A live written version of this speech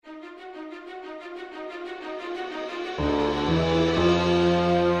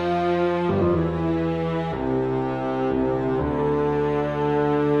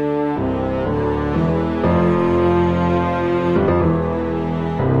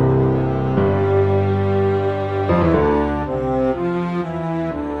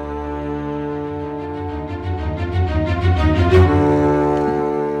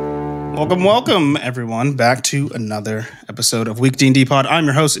Welcome, everyone, back to another episode of Week D&D Pod. I'm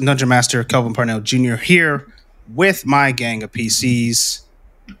your host and Dungeon Master, Kelvin Parnell Jr., here with my gang of PCs.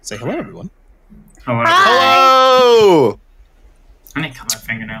 Say hello, everyone. Hello. Hello. I need to cut my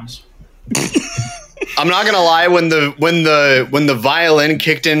fingernails. I'm not gonna lie. When the violin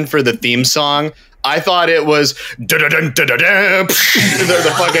kicked in for the theme song, I thought it was the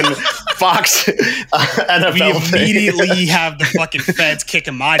fucking Fox NFL. We immediately have the fucking feds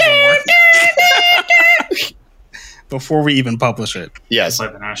kicking my door before we even publish it. Yes. Play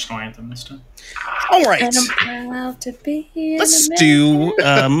the national anthem this time. All right. And I'm proud to be Let's do.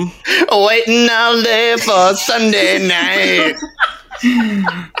 Waiting all day for Sunday night.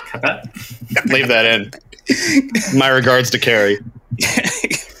 Cut that. Leave that in. My regards to Carrie.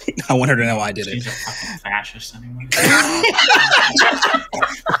 I want her to know I did it. She's a fucking fascist anyway.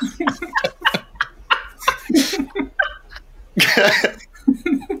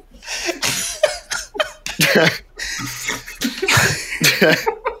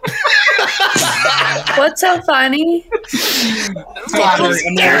 What's so funny? I'm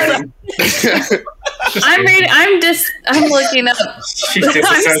looking up. I'm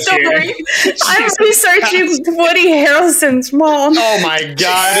researching Woody Harrelson's mom. Oh my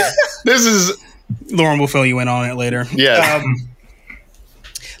god. This is... Lauren will fill you in on it later. Yeah.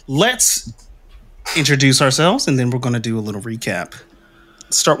 Let's introduce ourselves, and then we're going to do a little recap.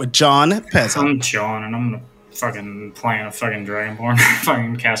 Start with John Pezza. I'm John, and I'm fucking playing a fucking Dragonborn.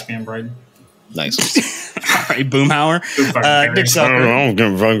 Fucking Caspian Bride. Nice. All right, Boomhauer. Nick Selker.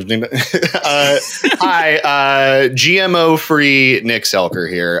 Hi, GMO-free Nick Selker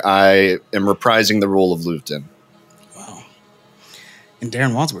here. I am reprising the role of Luton. Wow. And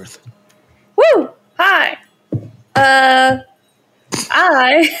Darren Wadsworth. Woo! Hi.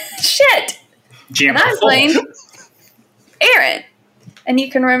 Shit. And I'm playing Aaron. And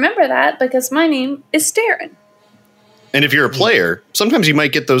you can remember that because my name is Darren. And if you're a player, sometimes you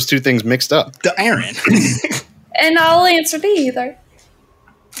might get those two things mixed up. The Aaron. And I'll answer to either.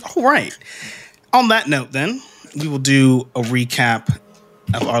 All right. On that note, then, we will do a recap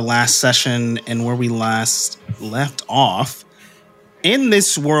of our last session and where we last left off. In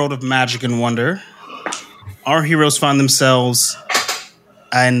this world of magic and wonder, our heroes find themselves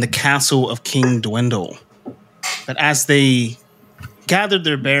in the castle of King Dwindle. But as they gathered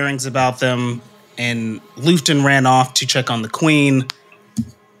their bearings about them, and Lufton ran off to check on the queen,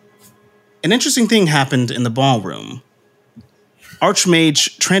 an interesting thing happened in the ballroom.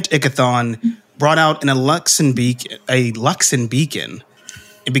 Archmage Trent Ickathon brought out a Luxon beacon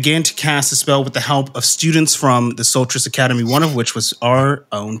and began to cast a spell with the help of students from the Soltris Academy, one of which was our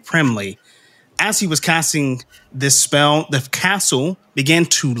own Primley. As he was casting this spell, the castle began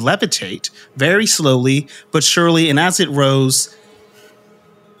to levitate very slowly but surely, and as it rose,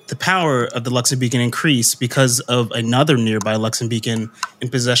 the power of the Luxon beacon increased because of another nearby Luxon beacon in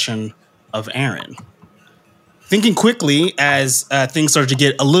possession of Aaron. Thinking quickly as things started to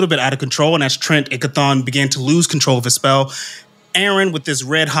get a little bit out of control, and as Trent Ickathon began to lose control of his spell, Aaron, with this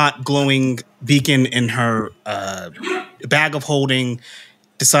red-hot glowing beacon in her bag of holding,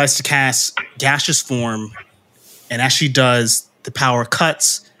 decides to cast Gaseous Form, and as she does, the power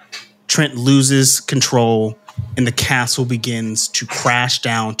cuts, Trent loses control, and the castle begins to crash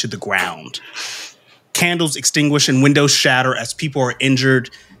down to the ground. Candles extinguish and windows shatter as people are injured,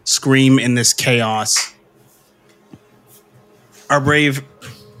 scream in this chaos. Our brave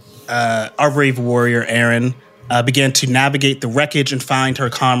warrior, Erin, began to navigate the wreckage and find her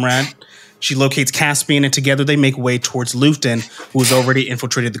comrade. She locates Caspian, and together they make way towards Lufton, who has already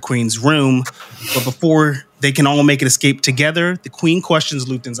infiltrated the queen's room. But before they can all make an escape together, the queen questions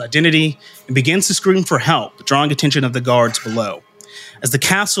Lufton's identity and begins to scream for help, drawing attention of the guards below. As the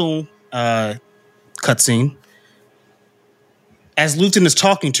castle cutscene, as Lufton is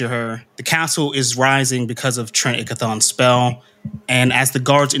talking to her, the castle is rising because of Trent Ickathon's spell. And as the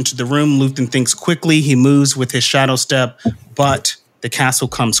guards enter the room, Lufton thinks quickly. He moves with his shadow step, but the castle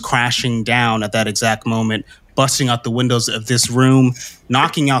comes crashing down at that exact moment, busting out the windows of this room,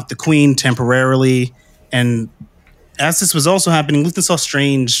 knocking out the queen temporarily. And as this was also happening, Lufton saw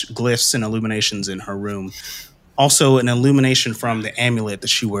strange glyphs and illuminations in her room. Also, an illumination from the amulet that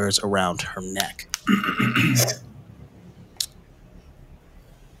she wears around her neck.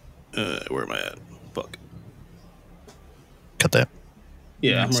 Where am I at? Fuck. Cut that.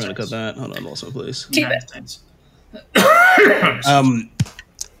 Yeah, I'm going to cut that. Hold on, also, please. Keep it.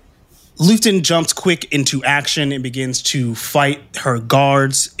 Lufton jumps quick into action and begins to fight her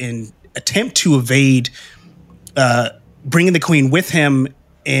guards and attempt to evade, bringing the queen with him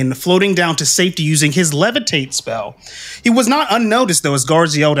and floating down to safety using his levitate spell. He was not unnoticed, though, as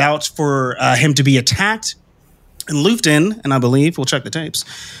guards yelled out for him to be attacked. And Lufton, and I believe, we'll check the tapes,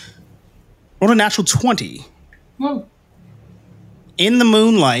 rolled a natural 20. Whoa. In the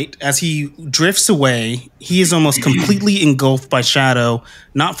moonlight, as he drifts away, he is almost completely engulfed by shadow,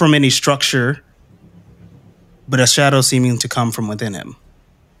 not from any structure, but a shadow seeming to come from within him.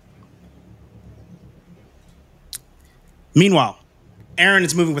 Meanwhile, Erin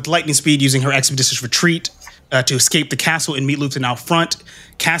is moving with lightning speed using her expeditious retreat to escape the castle and meet Lufton out front.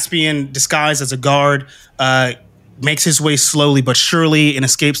 Caspian, disguised as a guard, makes his way slowly but surely and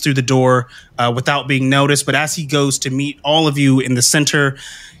escapes through the door without being noticed. But as he goes to meet all of you in the center,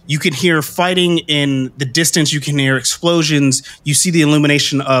 you can hear fighting in the distance. You can hear explosions. You see the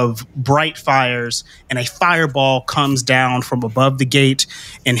illumination of bright fires, and a fireball comes down from above the gate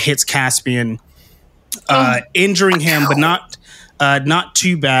and hits Caspian, injuring him, but not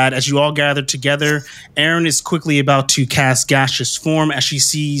too bad. As you all gather together, Erin is quickly about to cast Gaseous Form as she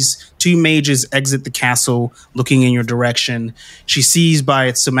sees two mages exit the castle looking in your direction. She sees by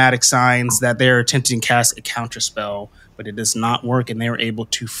its somatic signs that they're attempting to cast a counterspell, but it does not work, and they're able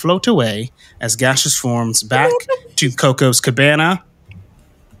to float away as Gaseous Forms back to Coco's Cabana,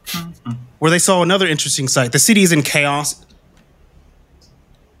 where they saw another interesting sight. The city is in chaos.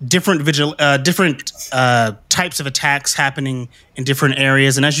 Different types of attacks happening in different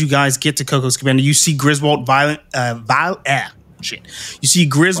areas, and as you guys get to Coco's Cabana, you see Griswold You see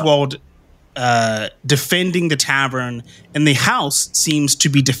Griswold defending the tavern, and the house seems to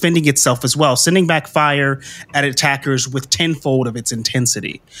be defending itself as well, sending back fire at attackers with tenfold of its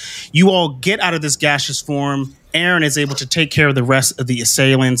intensity. You all get out of this gaseous form. Erin is able to take care of the rest of the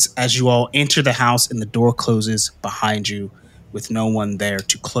assailants as you all enter the house, and the door closes behind you with no one there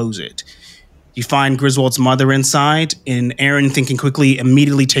to close it. You find Griswold's mother inside, and Erin, thinking quickly,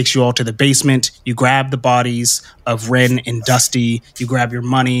 immediately takes you all to the basement. You grab the bodies of Ren and Dusty, you grab your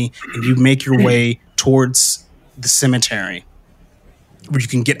money, and you make your way towards the cemetery, where you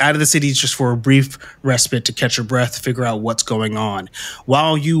can get out of the city just for a brief respite to catch your breath, figure out what's going on.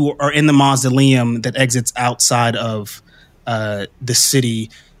 While you are in the mausoleum that exits outside of the city,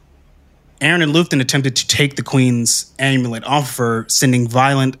 Erin and Lufton attempted to take the Queen's amulet off of her, sending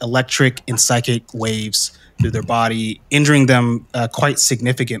violent electric and psychic waves through their body, injuring them quite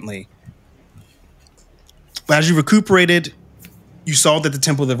significantly. But as you recuperated, you saw that the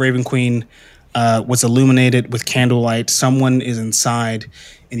Temple of the Raven Queen was illuminated with candlelight. Someone is inside,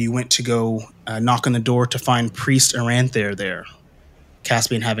 and you went to go knock on the door to find Priest Aranther there.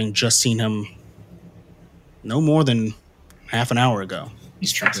 Caspian having just seen him no more than half an hour ago.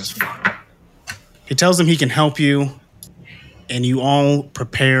 He's trapped as fuck. He tells him he can help you, and you all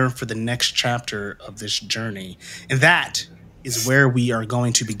prepare for the next chapter of this journey. And that is where we are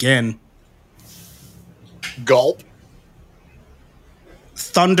going to begin. Gulp.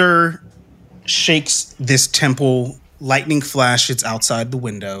 Thunder shakes this temple, lightning flashes outside the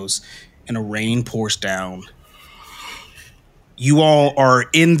windows, and a rain pours down. You all are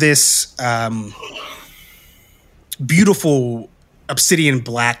in this beautiful obsidian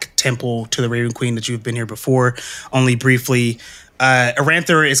black temple to the Raven Queen that you've been here before, only briefly.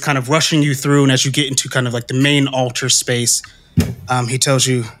 Aranther is kind of rushing you through, and as you get into kind of like the main altar space, he tells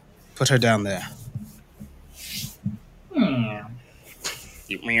you, put her down there.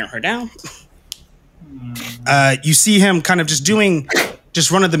 You mirror her down. You see him kind of just doing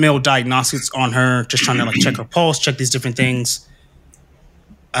just run-of-the-mill diagnostics on her, just trying to like check her pulse, check these different things.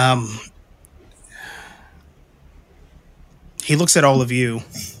 He looks at all of you.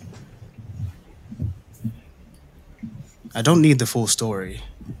 I don't need the full story.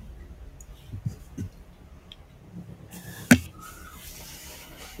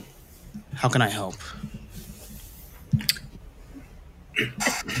 How can I help?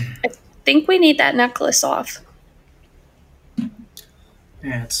 I think we need that necklace off.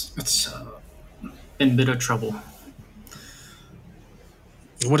 Yeah, it's been a bit of trouble.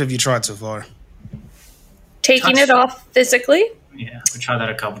 What have you tried so far? Taking it off physically. Yeah, we tried that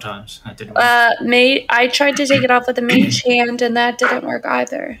a couple times. That didn't work. I tried to take it off with a mage hand, and that didn't work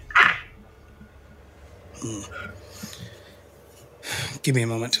either. Give me a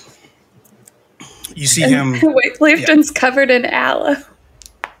moment. You see him. Wait, Lufton's covered in aloe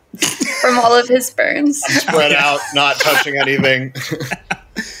from all of his burns. I'm spread out, not touching anything.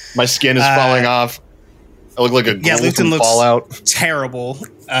 My skin is falling off. I look like a ghoul from Fallout. Terrible.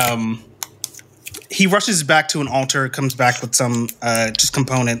 He rushes back to an altar, comes back with some just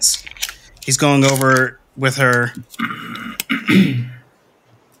components. He's going over with her.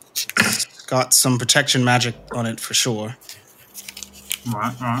 Got some protection magic on it for sure.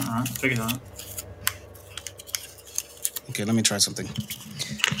 Right. Figure that. Okay, let me try something.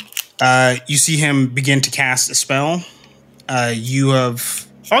 You see him begin to cast a spell. You have...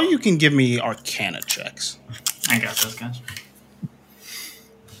 All you can give me Arcana checks. I got those guys.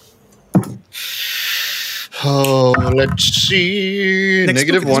 Oh, let's see. Next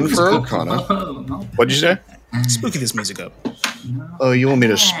 -1 for Oh, Arcana. no. What'd you say? Spooky this music up. Oh, you want me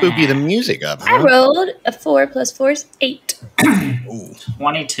to spooky the music up, I huh? rolled a 4 + 4 is 8. Ooh.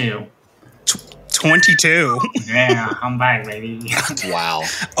 22. 22. Yeah, I'm back, baby. Wow.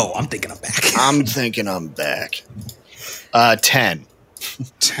 Oh, I'm thinking I'm back. I'm thinking I'm back. 10.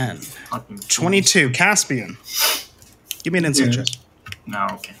 10. Fucking 22. Caspian. Give me an insight check. No,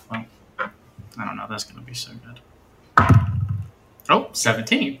 okay. Well, I don't know. That's going to be so good. Oh,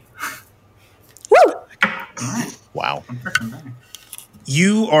 17. Woo! All right. Wow. I'm freaking back.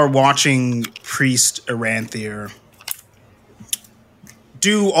 You are watching Priest Aranthir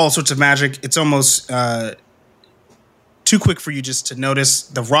do all sorts of magic. It's almost too quick for you just to notice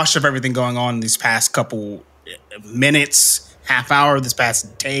the rush of everything going on these past couple minutes, half hour, this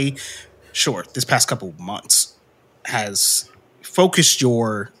past day. Sure, this past couple months has focused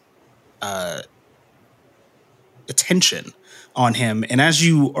your attention on him. And as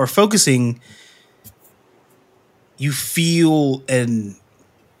you are focusing, you feel a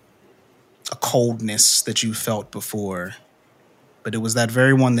coldness that you felt before, but it was that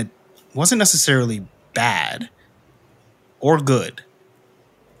very one that wasn't necessarily bad or good.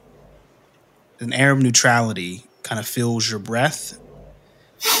 An air of neutrality kind of fills your breath.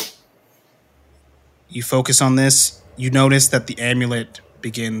 You focus on this. You notice that the amulet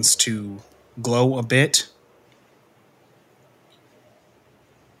begins to glow a bit.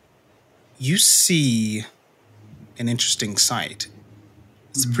 You see an interesting sight.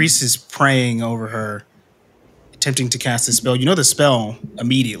 The priest is praying over her, attempting to cast a spell. You know the spell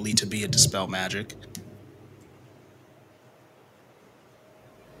immediately to be a dispel magic.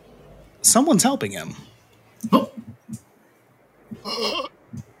 Someone's helping him.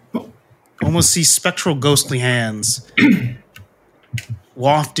 Almost see spectral ghostly hands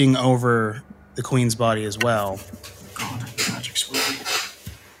wafting over the queen's body as well. God, magic spooky.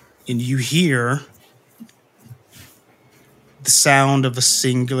 And you hear the sound of a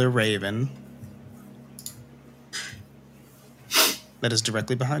singular raven that is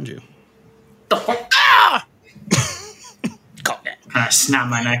directly behind you. Ah! Calm down. Can I snap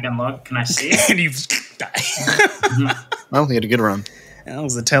my neck and look? Can I see it? And you die. Well, he had a good run. That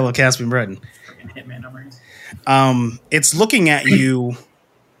was the tail of Caspian Breton. Freaking Hitman over here. It's looking at you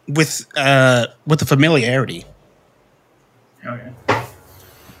with a familiarity. Okay.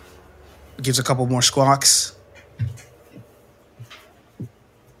 It gives a couple more squawks.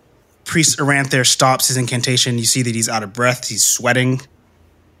 Priest Aranthir stops his incantation. You see that he's out of breath. He's sweating.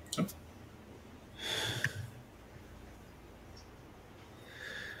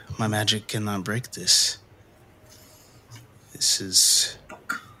 My magic cannot break this. This is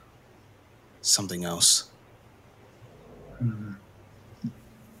something else.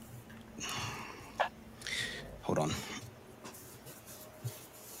 Hold on.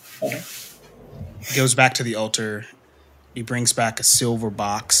 He goes back to the altar. He brings back a silver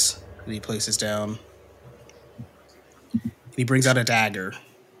box that he places down. He brings out a dagger.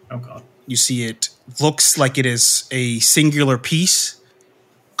 Oh, God. You see it looks like it is a singular piece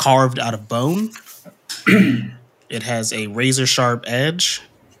carved out of bone. It has a razor sharp edge.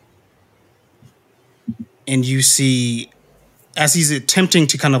 And you see, as he's attempting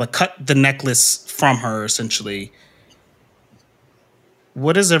to kind of like cut the necklace from her, essentially,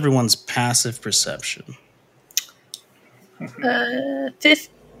 what is everyone's passive perception?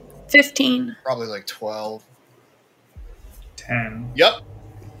 15. Probably like 12. 10. Yep.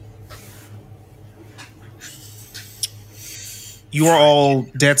 You are all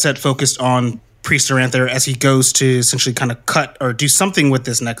dead set focused on Priest Aranthir as he goes to essentially kind of cut or do something with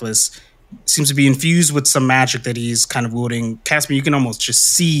this necklace. Seems to be infused with some magic that he's kind of wielding. Caspian, you can almost just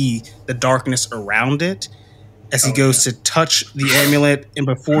see the darkness around it as he goes to touch the amulet. And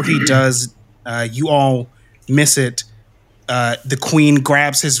before he does, you all miss it. The queen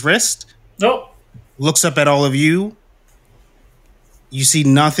grabs his wrist, Nope. looks up at all of you. You see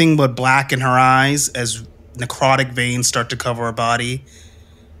nothing but black in her eyes as necrotic veins start to cover her body.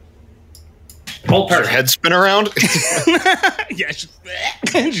 Whole Her person. head spin around. Yeah, she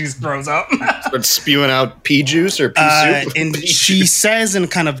throws up. Starts spewing out pea juice or pea soup. And she says in a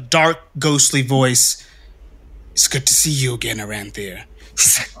kind of dark, ghostly voice, "It's good to see you again, Aranthir."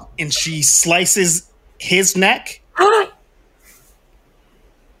 And she slices his neck.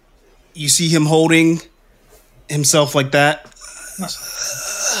 You see him holding himself like that.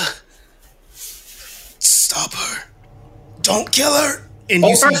 Stop her. Don't kill her. And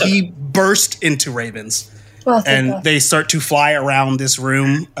you see he burst into ravens. Well, and they start to fly around this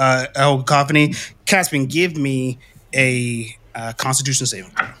room. Cacophony. Caspian, give me a Constitution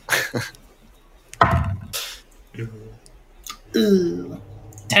saving throw.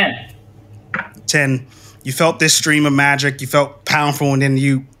 10. You felt this stream of magic. You felt powerful, and then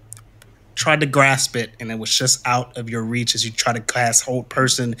you tried to grasp it, and it was just out of your reach as you try to cast Hold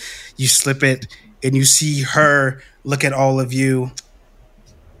Person. You slip it, and you see her look at all of you.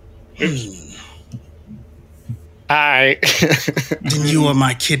 Hi. Then you are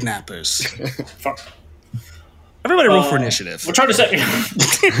my kidnappers. Fuck. Everybody roll for initiative. We're trying to set.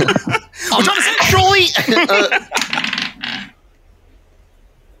 I'm actually.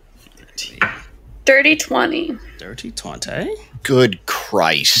 Dirty 20. Dirty 20. Good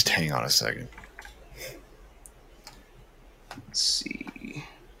Christ. Hang on a second. Let's see.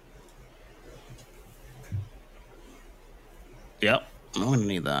 Yep. I'm going to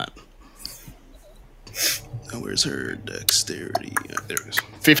need that. Oh, where's her dexterity? There it is.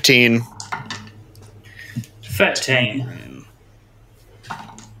 15. 15.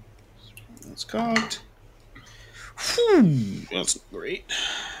 That's cocked. Whew, that's great.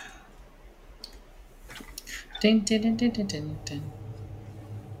 Ding, ding, ding, ding, ding, ding.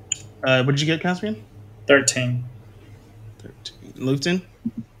 What did you get, Caspian? 13. 13. Luton?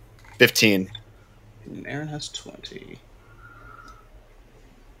 15. And Aaron has 20.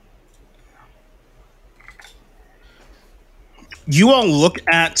 You all look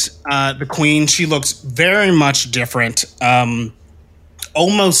at the queen. She looks very much different.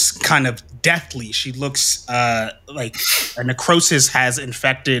 Almost kind of deathly. She looks like a necrosis has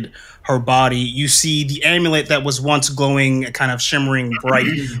infected her body. You see the amulet that was once glowing, kind of shimmering bright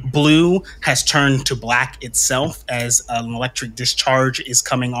blue, has turned to black itself as an electric discharge is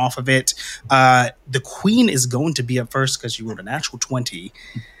coming off of it. The queen is going to be up first because you rolled a natural 20.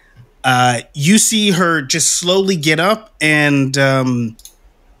 You see her just slowly get up, and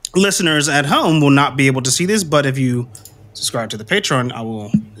listeners at home will not be able to see this, but if you subscribe to the Patreon, I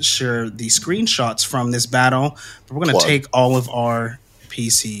will share the screenshots from this battle. But we're going to take all of our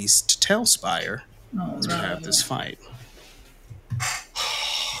PCs to Tailspire as we have this fight.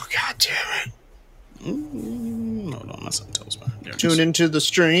 Oh, God damn it. No, that's not Tailspire. Tune into the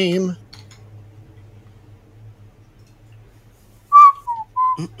stream.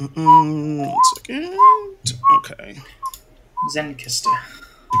 One second. Okay. Zenkister.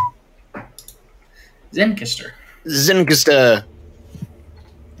 Zenkister.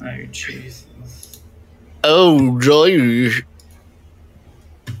 Oh, jeez. Oh, joy.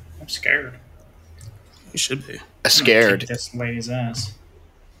 I'm scared. You should be. Scared. Kick this lady's ass.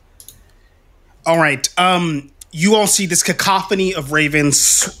 All right. You all see this cacophony of ravens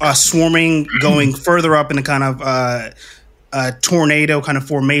swarming, going further up in a kind of tornado kind of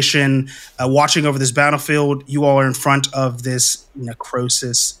formation, watching over this battlefield. You all are in front of this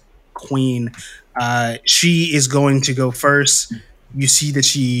necrosis queen. She is going to go first. You see that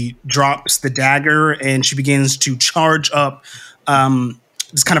she drops the dagger and she begins to charge up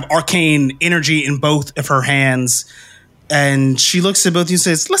this kind of arcane energy in both of her hands. And she looks at both of you and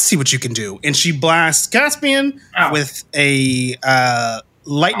says, "Let's see what you can do." And she blasts Caspian with a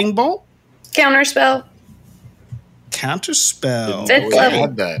lightning bolt. Counterspell. Counterspell. Fifth level. I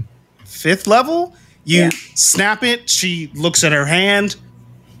had that. 5th level? You snap it. She looks at her hand.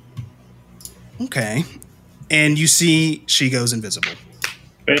 Okay. And you see she goes invisible.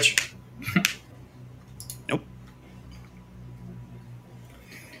 Bitch. Nope.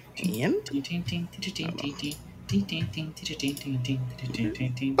 And?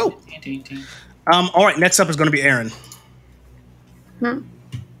 All right, next up is going to be Aaron.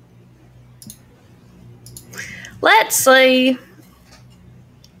 Let's see.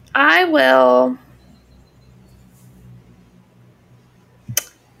 I will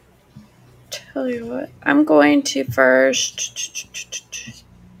tell you what. I'm going to first.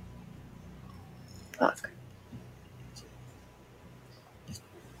 Fuck.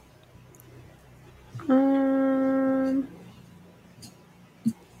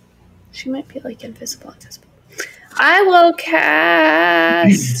 She might be like invisible. I will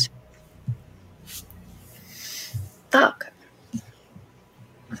cast. Fuck.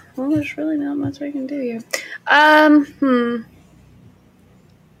 Well, there's really not much I can do here. I'm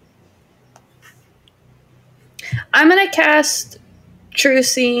gonna cast True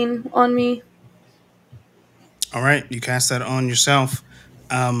Scene on me. All right, you cast that on yourself.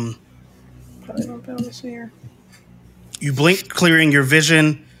 Probably won't be able to see her. You blink, clearing your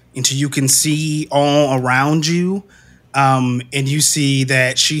vision until you can see all around you. And you see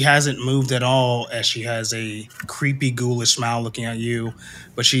that she hasn't moved at all as she has a creepy, ghoulish smile looking at you,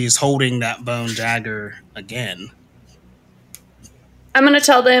 but she is holding that bone dagger again. I'm going to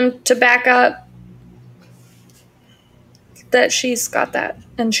tell them to back up, that she's got that,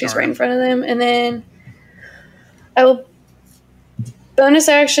 and she's right in front of them. And then I will bonus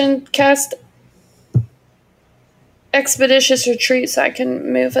action cast Expeditious Retreat so I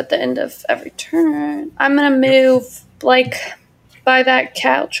can move at the end of every turn. I'm going to move like by that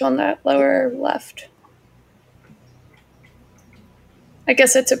couch on that lower left. I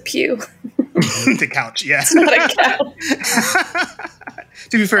guess it's a pew. The couch, yeah. It's not a couch.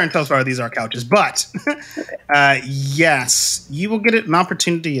 To be fair and Telspire, these are couches, but Okay. yes, you will get an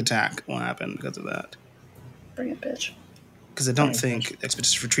opportunity attack will happen because of that. Bring it, bitch. Because I don't think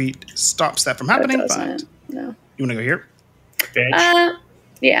Expeditious Retreat stops that from happening, It but doesn't. No. you want to go here? Bitch.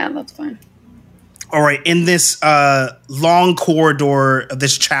 Yeah, that's fine. All right, in this long corridor of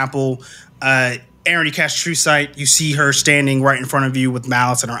this chapel, Aaron, you cast True Sight. You see her standing right in front of you with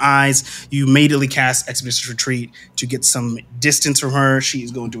malice in her eyes. You immediately cast Expeditious Retreat to get some distance from her. She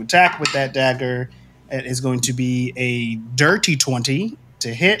is going to attack with that dagger. It is going to be a dirty 20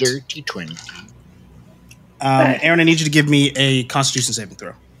 to hit. Dirty 20. Aaron, I need you to give me a Constitution saving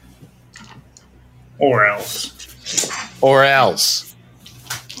throw. Or else. Or else.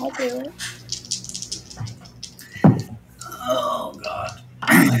 I'll do it. Oh, God.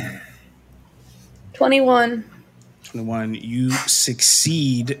 21. 21. You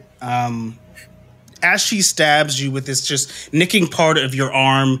succeed. As she stabs you with this just nicking part of your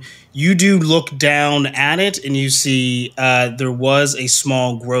arm, you do look down at it and you see there was a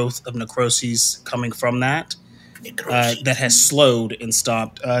small growth of necrosis coming from that that has slowed and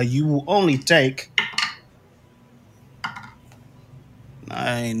stopped. You will only take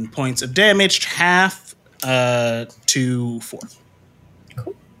 9 points of damage, half to 4.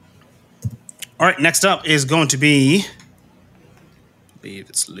 Cool. All right, next up is going to be, I believe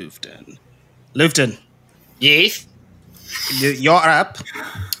it's Lufton. Lufton, Yes. you're up.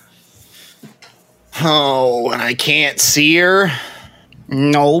 Oh, and I can't see her.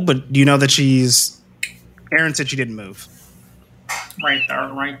 No, but you know that she's... Aaron said she didn't move. Right there,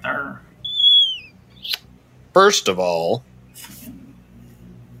 right there. First of all,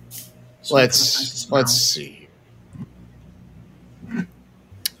 So let's see.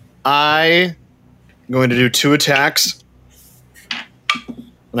 I'm going to do 2 attacks.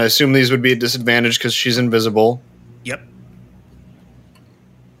 And I assume these would be at disadvantage because she's invisible. Yep.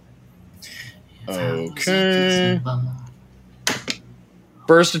 Okay.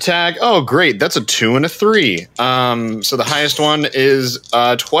 First attack. Oh, great. That's a 2 and a 3. So the highest one is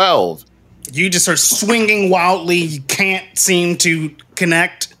 12. You just start swinging wildly. You can't seem to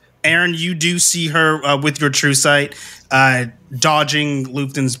connect. Aaron, you do see her with your True Sight, dodging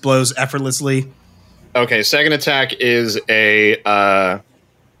Lufton's blows effortlessly. Okay, second attack is a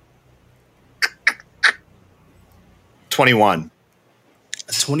 21.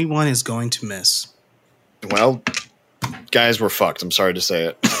 A 21 is going to miss. Well, guys, we're fucked. I'm sorry to say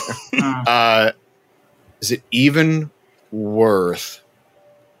it. Is it even worth...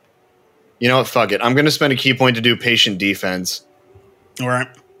 You know what? Fuck it. I'm going to spend a key point to do patient defense, All right.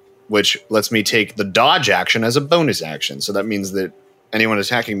 which lets me take the dodge action as a bonus action. So that means that anyone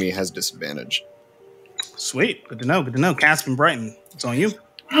attacking me has disadvantage. Sweet. Good to know. Good to know. Caspian Brighton, it's on you.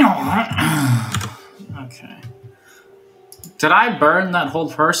 Okay. Did I burn that whole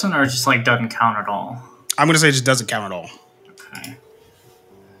person, or just like doesn't count at all? I'm going to say it just doesn't count at all. Okay.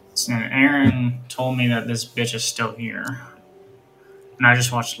 So Aaron told me that this bitch is still here. And I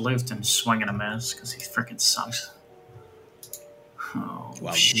just watched Lufton swing and a miss because he freaking sucks. Oh,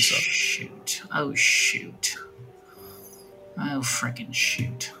 Wow, you suck. shoot. Oh, shoot. Oh, freaking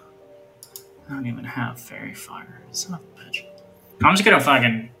shoot. I don't even have Fairy Fire. Son of a bitch. I'm just gonna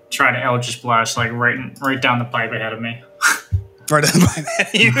fucking try to Eldritch Blast, like, right down the pipe ahead of me. Right on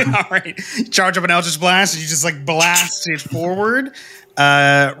the All right. Charge up an Eldritch Blast and you just like blast it forward.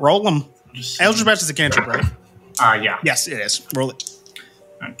 Roll them. Eldritch Blast is a cantrip, right? Yeah. Yes, it is. Roll it.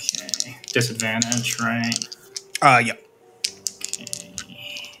 Okay. Disadvantage, right? Yeah. Okay.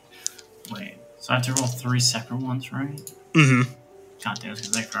 Wait. So I have to roll 3 separate ones, right? Mm-hmm. God damn, it's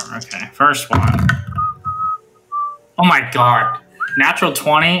gonna take forever. Okay. First one. Oh my god. Natural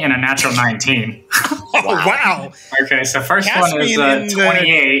 20 and a natural 19. Oh, wow. Okay, so first Caspian one is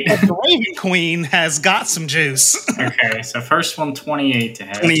 28. The Raven Queen has got some juice. Okay, so first one 28 to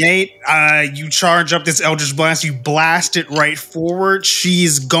hit. 28. You charge up this Eldritch Blast. You blast it right forward.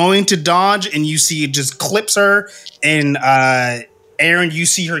 She's going to dodge, and you see it just clips her and Aaron, you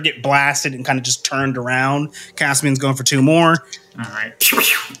see her get blasted and kind of just turned around. Caspian's going for 2 more. All right.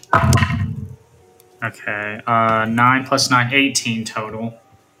 Okay. 9 plus 9, 18 total.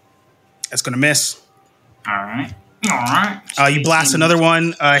 That's going to miss. All right. All right. You blast another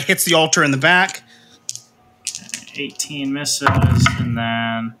one. Hits the altar in the back. 18 misses, and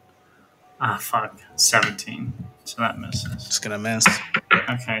then 17. So that misses. It's going to miss.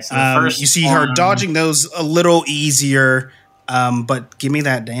 Okay, so the first you see her dodging those a little easier, but give me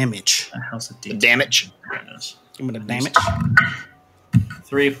that damage. What the hell's the D10? Damage. There it is. Give me the damage.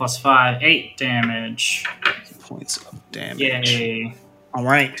 3 plus 5, 8 damage. Points of damage. Yay. All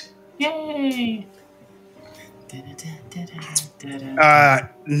right. Yay.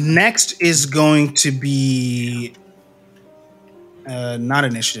 Next is going to be not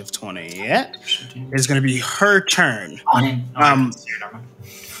initiative 20 yet. It's going to be her turn.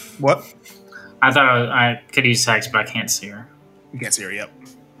 What? I thought I could use sex, but I can't see her. You can't see her. Yep.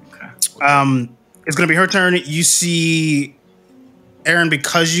 Okay. It's going to be her turn. You see Aaron,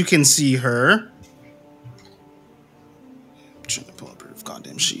 because you can see her. I'm trying to pull up her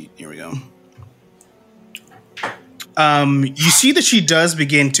goddamn sheet. Here we go. You see that she does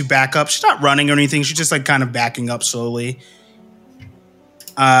begin to back up. She's not running or anything. She's just like kind of backing up slowly.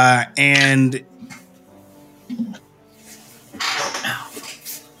 And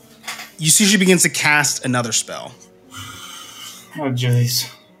you see she begins to cast another spell. Oh, jeez.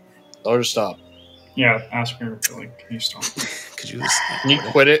 Tell her to stop. Yeah, ask her, like, can you stop? Could you Can you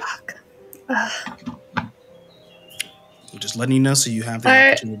quit it? I'm just letting you know so you have the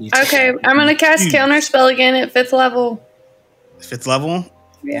Alright, opportunity to... okay, I'm going to cast counter spell again at 5th level. 5th level?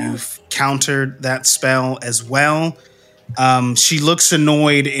 Yeah. You've countered that spell as well. She looks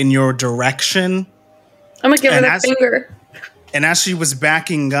annoyed in your direction. I'm going to give her the as- finger. And as she was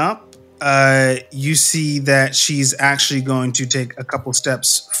backing up, you see that she's actually going to take a couple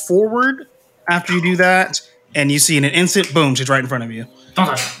steps forward after you do that. And you see in an instant, boom, she's right in front of you. Don't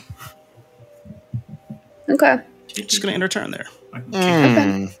touch her. Okay. She's going to end her turn there.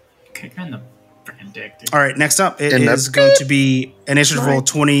 Kick her in the freaking dick, dude. All right, next up, it And is going to be initiative roll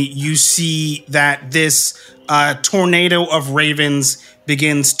 20. You see that this tornado of ravens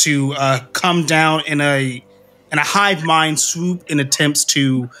begins to come down in a hive mind swoop in attempts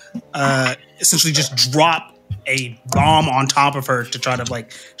to essentially just drop a bomb on top of her to try to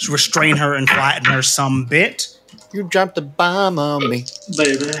like restrain her and flatten her some bit. You dropped a bomb on me.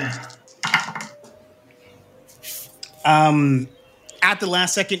 Baby. At the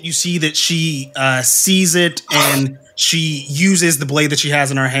last second, you see that she sees it and she uses the blade that she has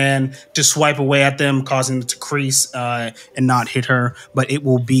in her hand to swipe away at them, causing them to crease and not hit her. But it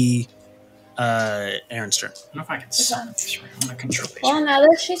will be Aaron's turn. I don't know if I can summon this right. I'm going to control these. Well, now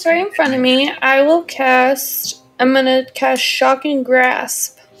that she's right in front of me, I'm going to cast Shocking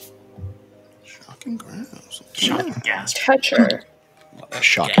Grasp. Shocking grasp. Shocking gas. Touch her.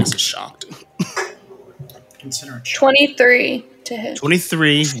 Shocking. Gas is shocked. Consider it shock. 23 to hit.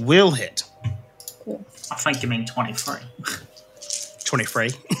 23 will hit. I think you mean 23.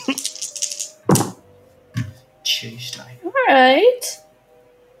 23. Tuesday. All right.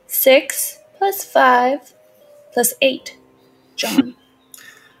 6 plus 5 plus 8. John.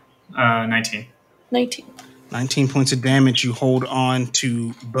 19. 19. 19 points of damage. You hold on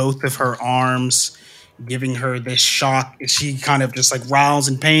to both of her arms, giving her this shock. She kind of just like riles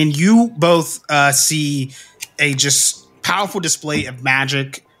in pain. You both see a just powerful display of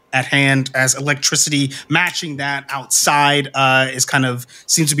magic at hand as electricity matching that outside is kind of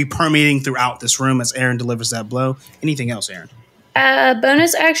seems to be permeating throughout this room as Aaron delivers that blow. Anything else, Aaron?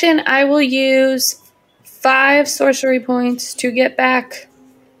 Bonus action, I will use 5 sorcery points to get back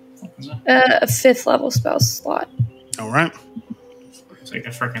a 5th level spell slot. All right. It's like a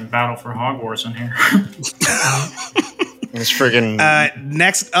freaking battle for Hogwarts in here. It's friggin'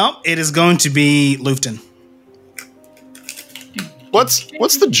 Next up, it is going to be Lufton.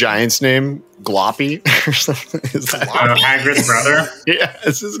 What's the giant's name? Gloppy or something? Is that Hagrid's brother? Yeah,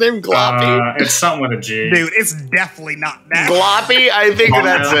 is his name Gloppy? It's something with a G. Dude, it's definitely not that. Gloppy? I think Bongo.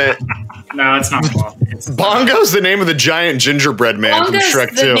 that's it. No, it's not Gloppy. It's Bongo's the name of the giant gingerbread man from Mongo's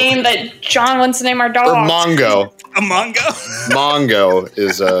Shrek the 2. name that John wants to name our dog. Or Mongo. A Mongo? Mongo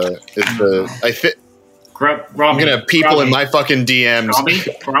is the I fit. Robbie. I'm gonna have people in my fucking DMs.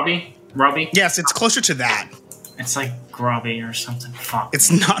 Robbie. Yes, it's closer to that. It's like Grobby or something. Fuck. It's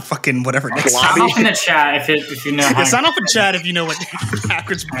not fucking whatever. Sound off in the chat if you know. Yeah, sign off in chat if you know what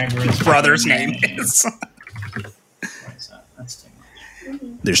Hagrid's brother's name is. What's that? That's too much.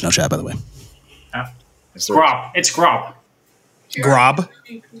 There's no chat, by the way. Grob. It's Grob. Grob.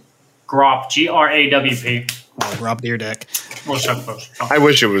 Grop. GRAWP. Oh, Rob Deer deck. We'll shut those. I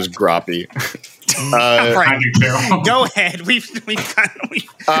wish it was Groppy. I do too. Go ahead. We've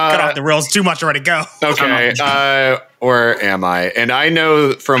cut off the rails too much already. Go. Okay. Where am I? And I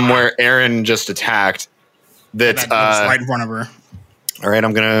know from where Aaron just attacked that. That goes right in front of her. All right,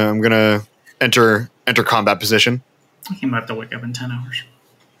 I'm gonna enter combat position. He might have to wake up in 10 hours.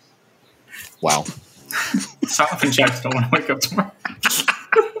 Wow. Something Jack's don't want to wake up tomorrow.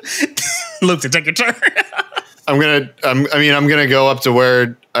 Luke, to take your turn. I'm gonna go up to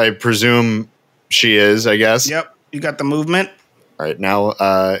where I presume she is, I guess. Yep. You got the movement. All right, now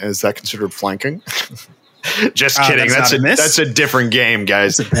is that considered flanking? Just kidding. That's not a miss. That's a different game,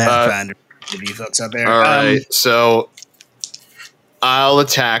 guys. It's a Pathfinder. For you folks out there. All right, so I'll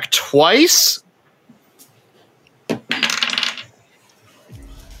attack twice.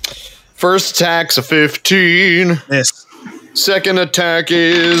 First attack's a 15. Miss. Second attack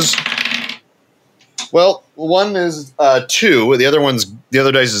is, well, one is 2. The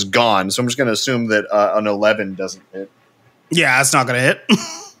other dice is gone. So I'm just going to assume that an 11 doesn't hit. Yeah, that's not gonna hit.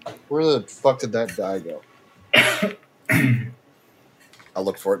 Where the fuck did that die go? I'll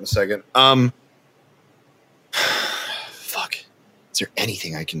look for it in a second. Fuck. Is there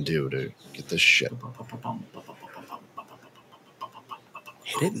anything I can do to get this shit?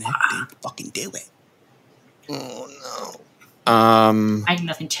 Hit it, Nick. Dude, fucking do it. Oh no. I have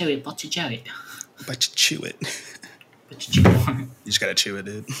nothing to it but to do it. But you chew it. But you chew it. You just gotta chew it,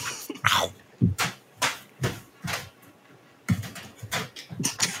 dude. Ow.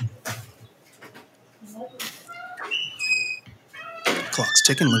 Clock's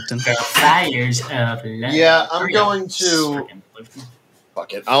ticking, Lupton. The fires of love. Yeah, I'm going to.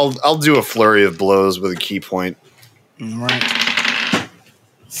 Fuck it. I'll do a flurry of blows with a key point. All right.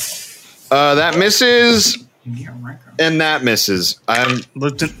 That misses, and that misses.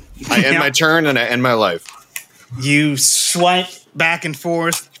 Lupton. I end my turn and I end my life. You swipe back and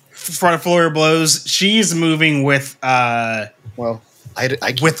forth for a flurry of blows. She's moving with Well,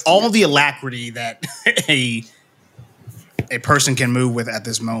 I with all the alacrity that a person can move with at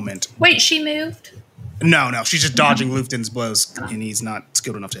this moment. Wait, she moved? No, she's just dodging Lufton's blows, and he's not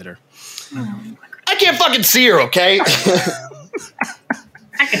skilled enough to hit her. I can't fucking see her. Okay. All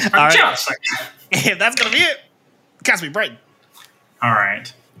right. If that's gonna be it, cast me bright. All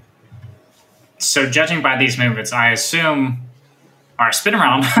right. So, judging by these movements, I assume, or spin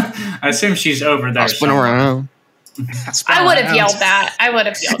around. I assume she's over there. I'll spin around. I would have yelled that. I would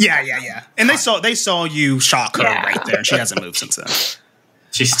have yelled. Yeah. And they saw you shock her Yeah. right there, and she hasn't moved since then.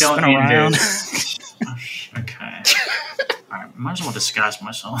 She's still Spin in around. Okay. All right. Might as well disguise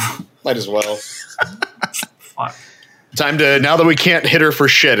myself. Might as well. Fuck. Time to, now that we can't hit her for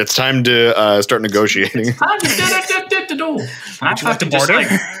shit, it's time to start negotiating. Can I fucking just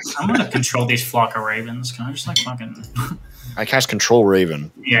barter? I'm gonna control these flock of ravens. Can I just fucking? I cast Control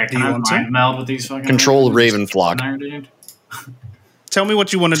Raven. Yeah, Do can you I want to? mind meld with these fucking Control ravens? Raven flock. There, dude. Tell me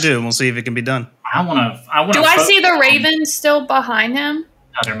what you want to do, and we'll see if it can be done. I wanna. Do I see the raven still behind him?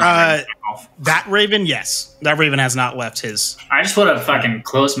 No, they're not off. That Raven, yes. That Raven has not left his. I just want to fucking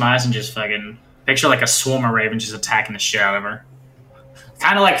close my eyes and just fucking picture a swarm of ravens just attacking the shit out of her.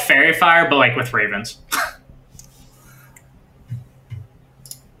 Kind of like fairy fire, but with ravens.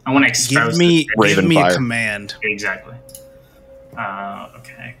 I want to expose. Give me Raven a fire. command, Exactly.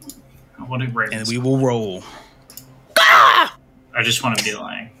 Okay. What do ravens? and we will roll. I just want to be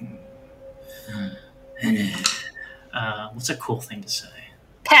what's a cool thing to say?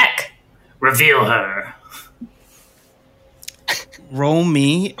 Peck. Reveal her. Roll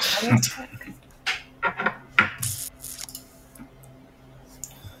me.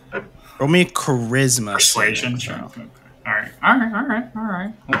 Roll me a charisma. Persuasion. save. Sure. Okay. All right.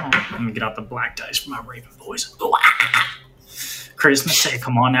 Hold on. Let me get out the black dice for my raven boys. Charisma save.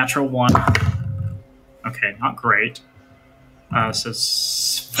 Come on, natural 1. Okay, not great. So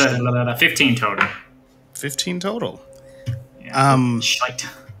it's 15 total. 15 total. Yeah. Shite.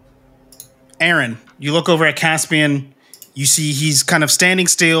 Aaron, you look over at Caspian. You see he's kind of standing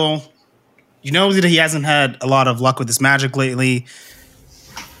still. You know that he hasn't had a lot of luck with his magic lately.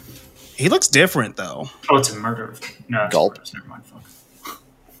 He looks different, though. Oh, it's a murder. No, it's Gulp. Never mind. Fuck.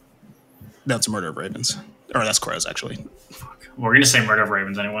 No, it's a murder of ravens. Or that's crows, actually. Fuck. Well, we're gonna say murder of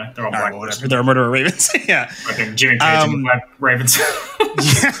ravens anyway. They're all All black. right, well, whatever. They're a murder of ravens. Yeah. Fucking Jimmy Page and black ravens.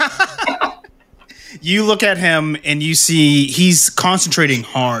 You look at him and you see he's concentrating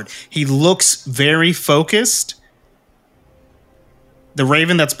hard. He looks very focused. The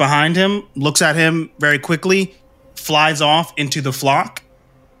raven that's behind him looks at him very quickly, flies off into the flock,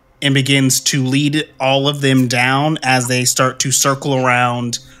 and begins to lead all of them down as they start to circle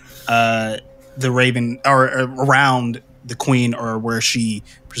around the raven or around the queen or where she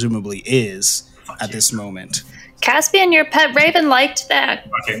presumably is at this moment. Caspian, your pet raven liked that.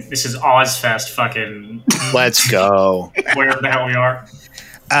 Fucking, this is Ozfest. Fucking. Let's go. Wherever the hell we are.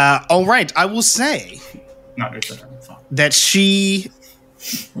 All right, I will say that she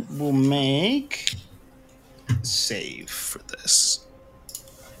will make a save for this.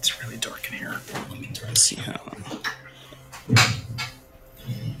 It's really dark in here. Let's see how.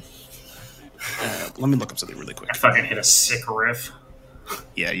 Let me look up something really quick. I fucking hit a sick riff.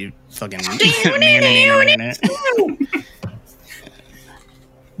 Yeah, you fucking. With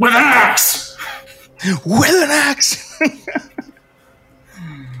an axe! With an axe!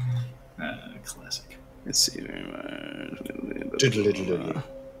 Classic. Let's see.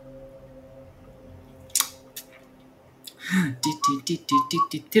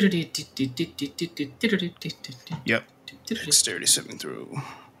 Yep. Dexterity saving throw.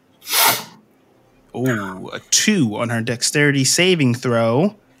 Oh, a 2 on her dexterity saving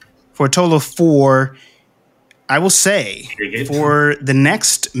throw for a total of 4. I will say for the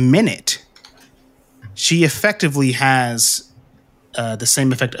next minute, she effectively has the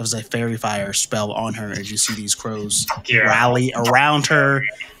same effect as a fairy fire spell on her as you see these crows rally around her.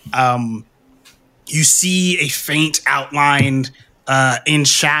 You see a faint outline in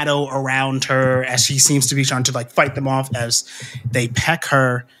shadow around her as she seems to be trying to fight them off as they peck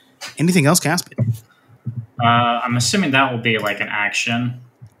her. Anything else, Caspian? I'm assuming that will be an action.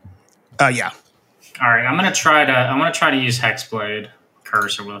 Yeah. All right, I'm gonna try to use Hexblade,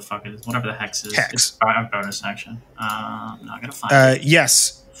 Curse, or whatever the hex is. Hex. It's a bonus action. I'm not gonna find it.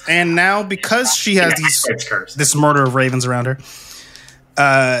 Yes, and now because she has this murder of ravens around her,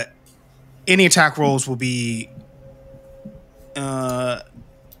 any attack rolls will be. Wait a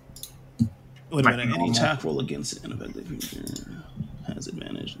minute. Any attack roll against an effective creature has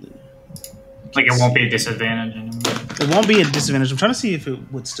advantage. It won't be a disadvantage anymore. It won't be a disadvantage. I'm trying to see if it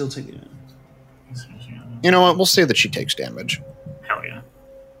would still take it. You know what? We'll say that she takes damage. Hell yeah.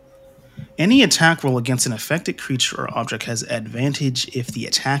 Any attack roll against an affected creature or object has advantage if the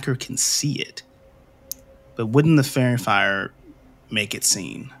attacker can see it. But wouldn't the fairy fire make it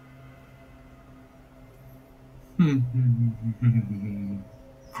seen?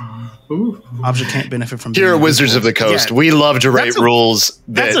 Object can't benefit from. Here at Wizards of the Coast, we love to write rules.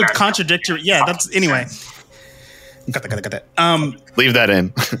 That's a contradictory. Yeah, that's anyway. Got that. Leave that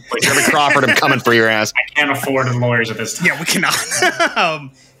in. Jeremy Crawford, I'm coming for your ass. I can't afford the lawyers at this time. Yeah, we cannot.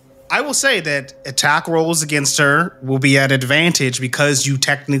 I will say that attack rolls against her will be at advantage because you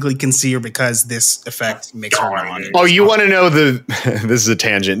technically can see her because this effect makes her non. Oh, you want to know this is a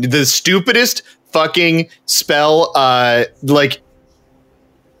tangent. The stupidest fucking spell,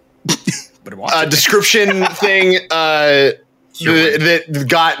 description thing, that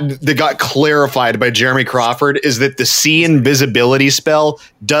got clarified by Jeremy Crawford is that the see invisibility spell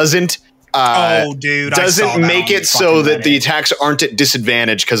doesn't make it so that the attacks aren't at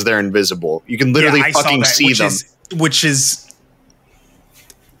disadvantage because they're invisible. You can literally fucking see them. Which is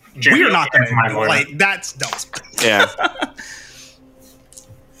we're not going to that's dumb. Yeah.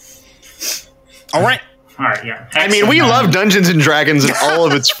 All right, yeah. I mean, we love Dungeons and Dragons in all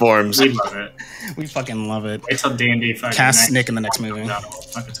of its forms. We love it. We fucking love it. Wait till D&D cast Nick in the next movie. Let's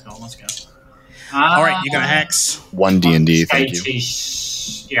go. All right, you got a hex. One D&D, thank you.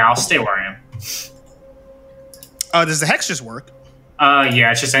 Yeah, I'll stay where I am. Does the hex just work?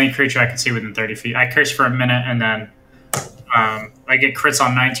 Yeah, it's just any creature I can see within 30 feet. I curse for a minute, and then I get crits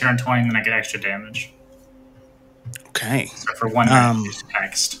on 19 or 20, and then I get extra damage. Okay. So for 1 minute, it's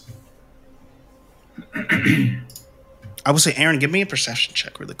hexed. I will say, Aaron, give me a perception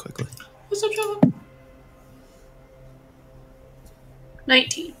check really quickly. What's up, John?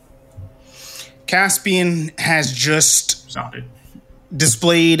 19. Caspian has just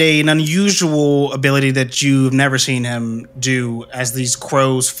displayed an unusual ability that you've never seen him do as these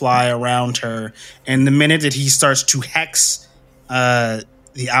crows fly around her. And the minute that he starts to hex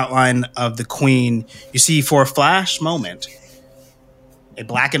the outline of the queen, you see for a flash moment, a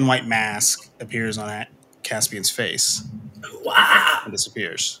black and white mask appears on Caspian's face. Wow. And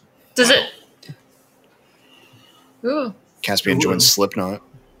disappears. Does it? Ooh. Caspian joins Slipknot.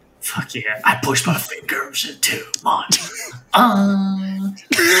 Fuck yeah. I pushed my fingers into mine.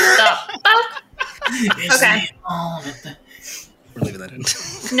 Okay. We're leaving that in.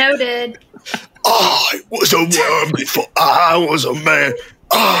 Noted. I was a worm before I was a man.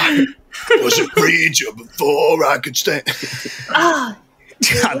 I was a creature before I could stand.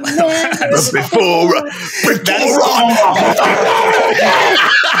 That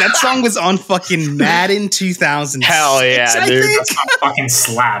song was on fucking Madden 2000. Hell yeah, dude. That song fucking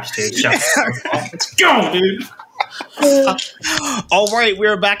slaps, dude. Let's go, dude. All right,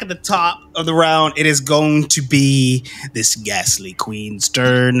 we're back at the top of the round. It is going to be this ghastly queen's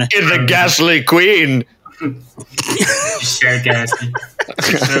turn. The ghastly queen. So ghastly.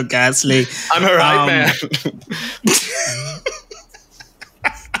 So ghastly. I'm her hype man.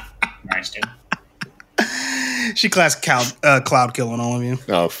 Nice, dude. She classed cloud kill on all of you.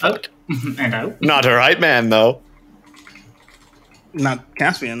 Oh, fuck. And out. Not her hype man, though. Not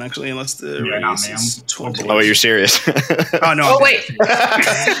Caspian, actually, unless the Yeah, not race me. is 20. Oh, you're serious? Oh, no. Oh, wait. You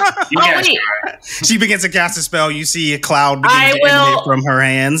Oh, guys wait. She begins to cast a spell. You see a cloud I begin to will- emanate from her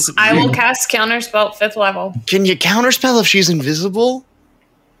hands. I will cast Counterspell 5th level. Can you counterspell if she's invisible?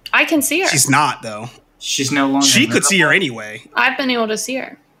 I can see her. She's not, though. She's no longer. She could see her anyway. I've been able to see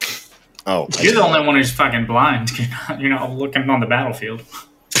her. Oh, You're the only one who's fucking blind. You're not looking on the battlefield.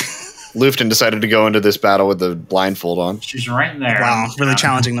 Lufton decided to go into this battle with the blindfold on. She's right there. Wow, really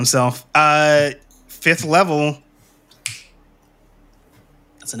challenging themselves. 5th level.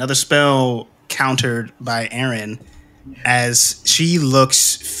 That's another spell countered by Aaron as she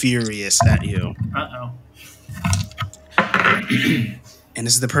looks furious at you. Uh-oh. And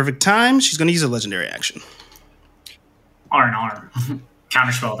this is the perfect time. She's going to use a legendary action. R&R.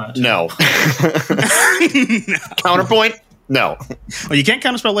 Counterspell that. No. Counterpoint? No. Well, you can't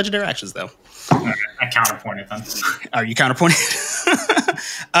counterspell legendary actions, though. I counterpointed them. Are you counterpointed?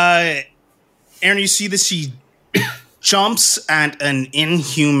 Aaron, you see that she jumps at an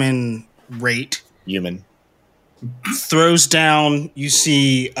inhuman rate, Human. throws down. You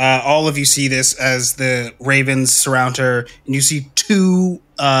see, all of you see this as the ravens surround her, and you see 2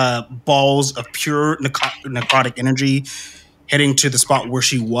 balls of pure necrotic energy heading to the spot where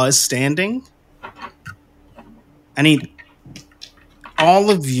she was standing. I need all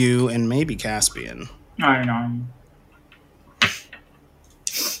of you, and maybe Caspian. R&R.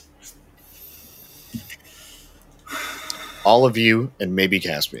 All of you and maybe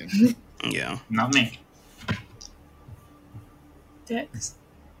Caspian. Yeah. Not me. Dix.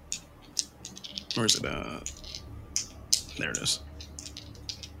 Where is it? There it is.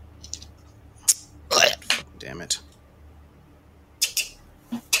 Damn it.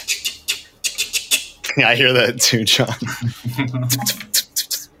 Yeah, I hear that too, John.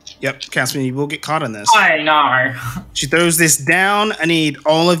 Yep, Caspian, you will get caught in this. R&R. She throws this down. I need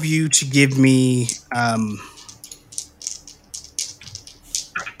all of you to give me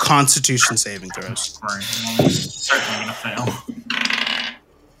Constitution saving throws. Right. Certainly gonna fail.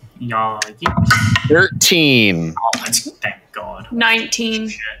 Yeah. 13. Oh, thank God. 19.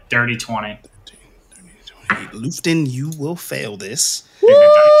 Shit. Dirty 20. Lufton, you will fail this. Dude,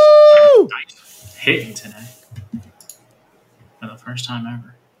 the dice hitting today. For the first time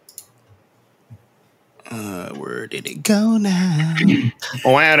ever. Where did it go now?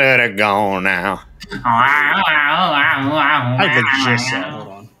 Where did it go now? I just saw. Hold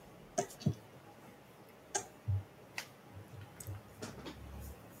on.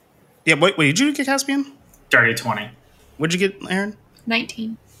 Yeah, wait, did you get Caspian? Dirty 20. What'd you get, Aaron?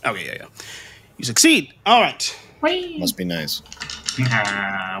 19. Okay, yeah. You succeed. All right. Whee! Must be nice. We're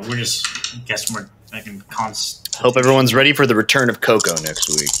just guessing we're making const. Hope everyone's ready for the return of Coco next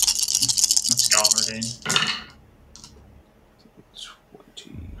week. Let's go, dude.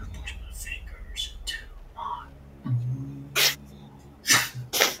 20. Fingers too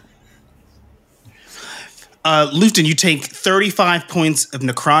Lufton, you take 35 points of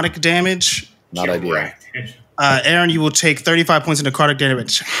necrotic damage. Not ideal. Correct, dude. Aaron, you will take 35 points of necrotic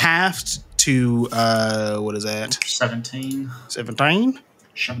damage, halved to, what is that? 17. 17?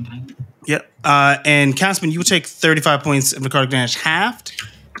 17. Yep. And Caspian, you will take 35 points of necrotic damage, halved,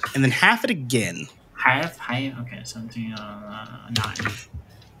 and then half it again. Half? Okay, 17. 9.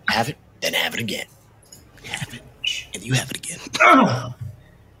 Have it, then have it again. Have it, and you have it again.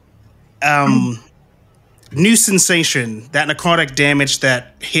 Oh. New sensation. That necrotic damage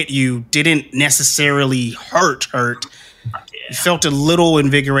that hit you didn't necessarily hurt. You felt a little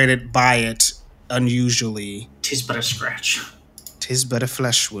invigorated by it, unusually. Tis but a scratch. 'Tis but a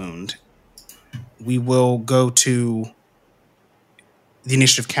flesh wound. We will go to the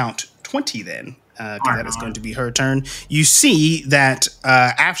initiative count 20 then, because that is going to be her turn. You see that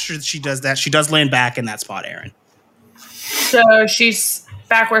after she does that, she does land back in that spot, Aaron. So she's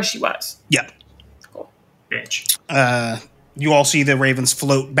back where she was. Yeah. Cool. Bitch. You all see the ravens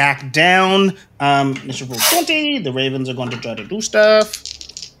float back down. Initiative roll 20. The ravens are going to try to do stuff.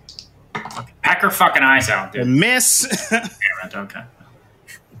 Pack her fucking eyes out, They dude. miss. Damn it, okay.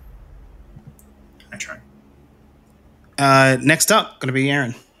 try. Next up, going to be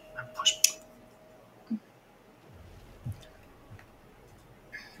Aaron.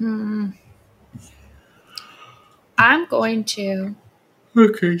 I'm going to.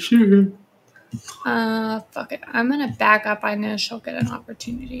 Okay, sure. Fuck it. I'm gonna back up. I know she'll get an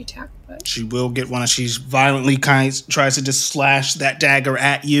opportunity attack, but She will get one. She's violently tries to just slash that dagger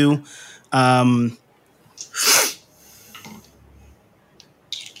at you.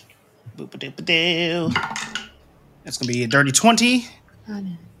 Boop-a-doop-a-doo. That's gonna be a dirty 20.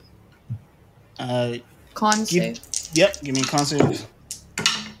 con save Yep, give me a con save.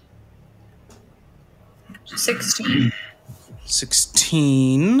 16.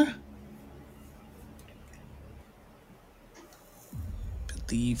 16.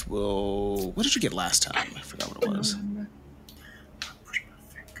 Believe will. What did you get last time? I forgot what it was.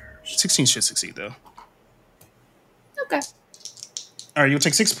 16 should succeed though. Okay. All right, you'll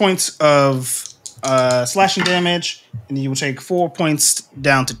take 6 points of slashing damage, and you will take 4 points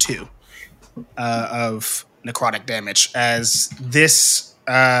down to 2 of necrotic damage. As this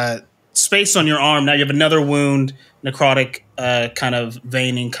space on your arm, now you have another wound, necrotic kind of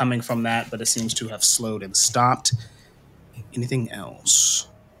veining coming from that, but it seems to have slowed and stopped. Anything else?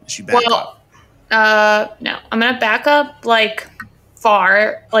 As you back up? No. I'm gonna back up like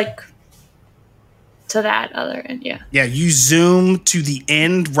far, like to that other end. Yeah. Yeah, you zoom to the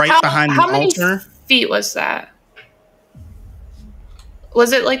end right behind the how many altar. feet was that?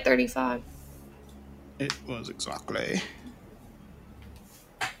 Was it like 35? It was exactly.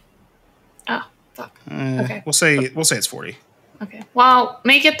 Oh, fuck. Okay. We'll say it's 40. Okay. Well,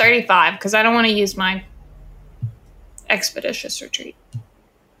 make it 35 because I don't want to use my expeditious retreat.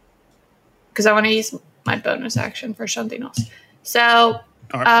 Because I want to use my bonus action for something else. So,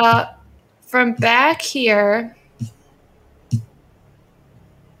 Right. From back here,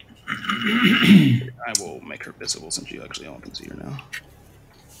 I will make her visible since you actually all can see her now.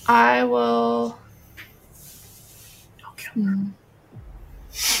 I will.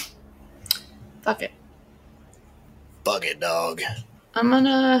 Fuck it. Bucket dog. I'm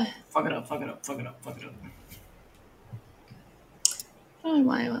gonna. Fuck it up, fuck it up, fuck it up, fuck it up.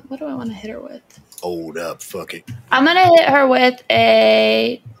 What do I want to hit her with? Hold up, fuck it. I'm gonna hit her with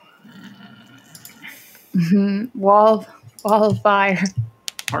a wall of fire.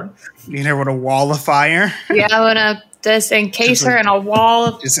 Pardon? You hit her with a wall of fire. Yeah, I'm gonna just encase her in a wall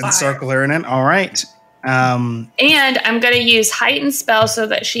of Just fire. encircle her in it. All right. And I'm gonna use heightened spell so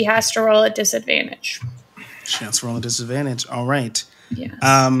that she has to roll at disadvantage. Chance to roll a disadvantage. All right.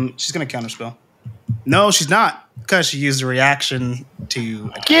 Yeah. She's gonna counterspell. No, she's not, because she used a reaction to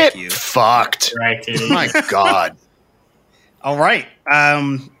attack Get you. fucked. Right, dude. My God. All right. I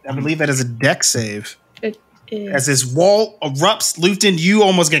believe that is a dex save. It is. As this wall erupts, Lufton, you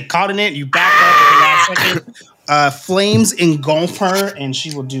almost get caught in it. You back up at the last second. Flames engulf her, and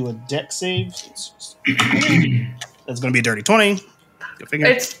she will do a dex save. That's going to be a dirty 20. Go figure.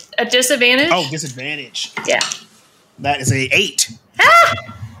 It's a disadvantage? Oh, disadvantage. Yeah. That is a 8.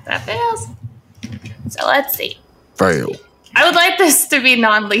 That fails. So let's see. Fail. I would like this to be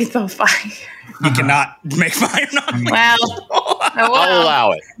non-lethal fire. You cannot make fire non Well, I'll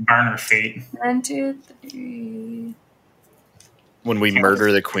allow it. Burn her feet. 1, 2, 3. When we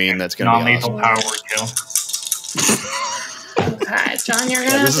murder the queen, that's going to be Non-lethal awesome. power word kill. Okay, John, you're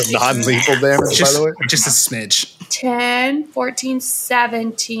Yeah, gonna this is non-lethal damage, by the way. Just a smidge. 10, 14,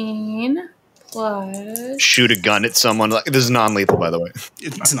 17 plus Shoot a gun at someone. This is non-lethal, by the way.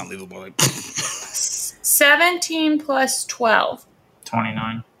 It's not lethal, boy. 17 plus 12.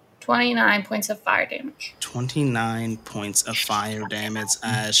 29. 29 points of fire damage. 29 points of fire damage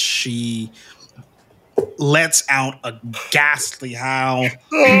as she lets out a ghastly howl.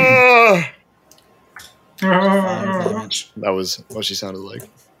 Fire damage. That was what she sounded like.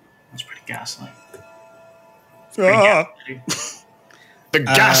 That's pretty gaslight. Ah. The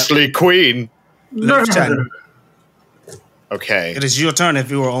ghastly queen. Lufton, Okay. it is your turn if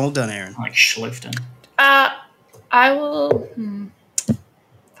you are all done, Aaron. Like Schlifton. I will.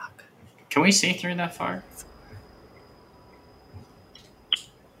 Fuck. Can we see through that fire?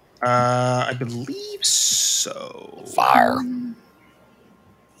 I believe so. Fire. Let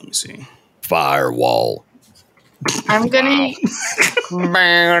me see. Firewall. I'm gonna.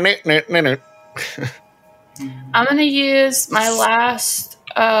 I'm gonna use my last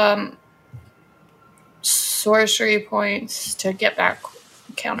sorcery points to get back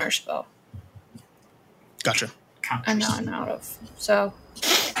counterspell. Gotcha. And now I'm out of. So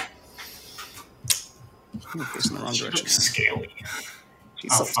I'm facing the wrong She direction. looks scaly.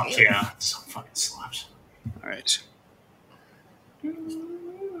 She's Oh, so fuck scaly. yeah. Some fucking slaps. All right.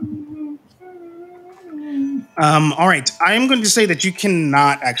 All right. I am going to say that you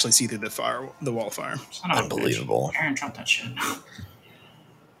cannot actually see through the wall of fire. Unbelievable. Aaron, drop that shit.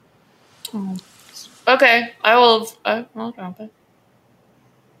 Okay, I'll drop it.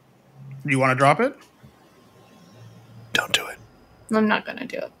 Do you want to drop it? Don't do it. I'm not gonna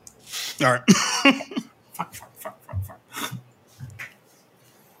do it. All right. Fuck.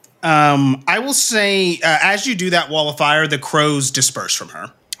 I will say, as you do that wall of fire, the crows disperse from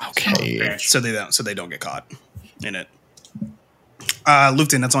her, Okay. so they don't get caught in it.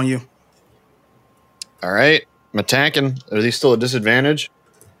 Lupton, that's on you. All right. I'm attacking. Are these still a disadvantage?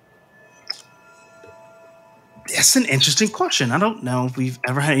 That's an interesting question. I don't know if we've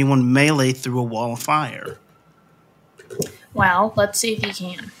ever had anyone melee through a wall of fire. Well, let's see if you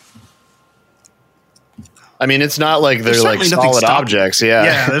can. I mean, it's not like they're There's like certainly nothing solid stopping- objects. Yeah.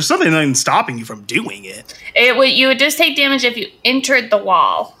 Yeah, there's something stopping you from doing it. You would just take damage if you entered the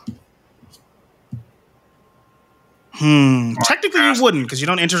wall. Technically, you wouldn't because you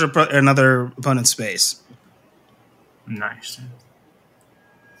don't enter another opponent's space. Nice.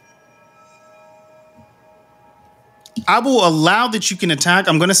 I will allow that you can attack.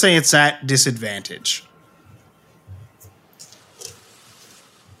 I'm going to say it's at disadvantage.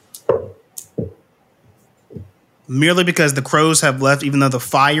 Merely because the crows have left, even though the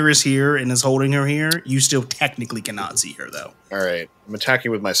fire is here and is holding her here, you still technically cannot see her, though. All right. I'm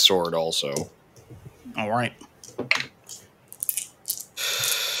attacking with my sword also. All right.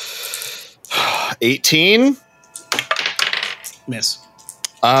 18 Miss.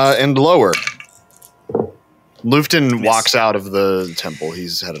 and lower. Lufton walks out of the temple.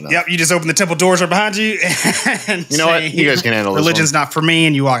 He's had enough. Yep, you just open the temple doors right behind you. And You know what? You guys can handle this Religion's not for me,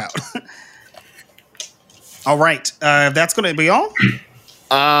 and you walk out. All right. That's going to be all?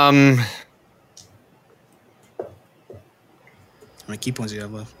 How many key points do you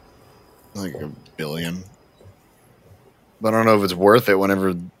have left? Like 1 billion. But I don't know if it's worth it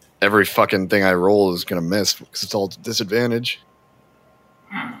whenever every fucking thing I roll is going to miss because it's all disadvantage.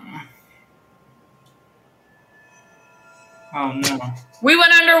 Oh no. We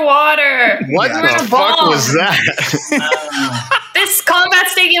went underwater. What We were in the a fuck bomb. was that? This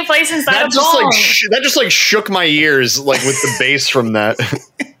combat's taking place inside That a just bomb. that just like shook my ears like with the bass from that.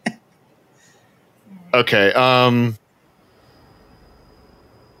 Okay,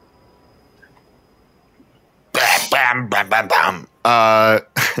 bam, bam, bam, bam, bam.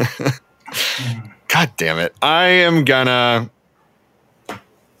 God damn it. I am gonna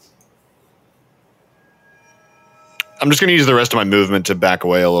I'm just gonna use the rest of my movement to back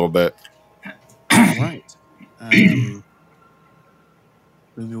away a little bit. All right. Move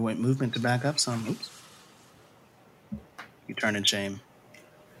your movement to back up some. Oops. You turn in shame.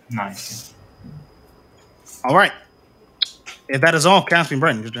 Nice. All right. If that is all, Caspian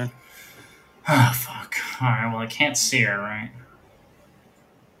Brenton, your turn. Oh fuck. Alright, well I can't see her, right?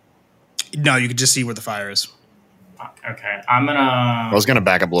 No, you can just see where the fire is. Fuck. Okay. I'm gonna I was gonna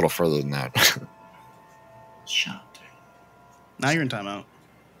back up a little further than that. shut. Now you're in timeout.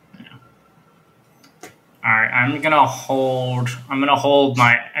 Alright, I'm gonna hold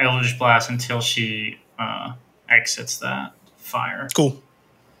my Eldritch Blast until she exits that fire. Cool.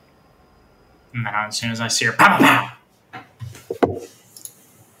 And then as soon as I see her, pow, pow, pow.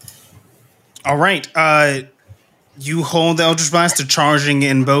 All right. You hold the Eldritch Blast to charging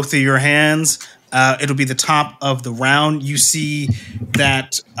in both of your hands. It'll be the top of the round. You see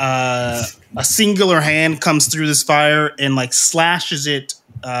that a singular hand comes through this fire and like slashes it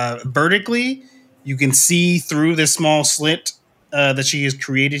vertically. You can see through this small slit that she has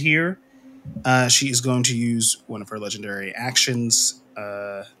created here. She is going to use one of her legendary actions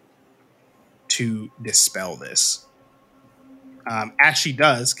to dispel this. As she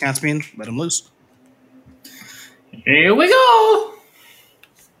does, Caspian, let him loose. Here we go.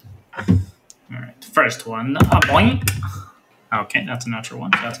 Alright, first one. Boing. Okay, that's a natural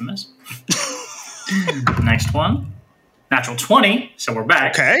one. So that's a miss. Next one. Natural 20, so we're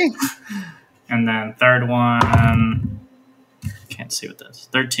back. Okay. And then third one. Can't see what this.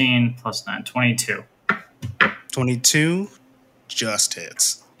 13 plus 9, 22. 22 just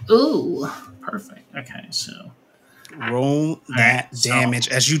hits. Ooh, perfect. Okay, so Roll that so- damage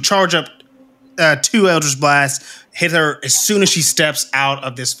as you charge up 2 Eldritch Blasts, hit her as soon as she steps out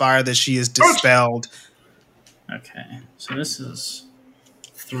of this fire that she is dispelled. okay, so this is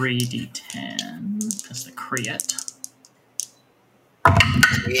 3d10 because the crit.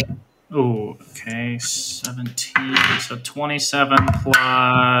 Ooh, okay, 17. So 27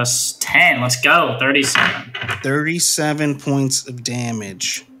 plus 10. Let's go. 37. 37 points of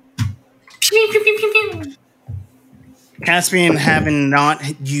damage. Caspian, having not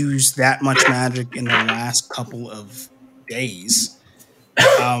used that much magic in the last couple of days,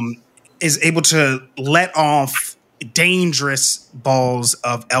 is able to let off dangerous balls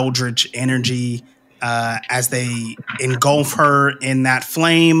of eldritch energy as they engulf her in that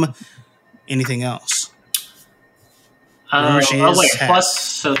flame. Anything else? Remember, she is wait, hex. plus,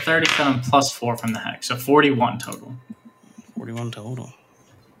 so 37 plus 4 from the hex, so 41 total. 41 total.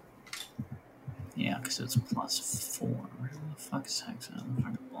 Yeah, because it's plus 4. Where the fuck is hex? I'm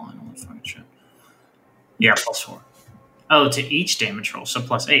fucking blind on the fucking shit. Yeah, plus 4. Oh, to each damage roll, so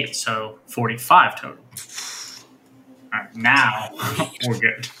plus 8, so 45 total. Alright, now we're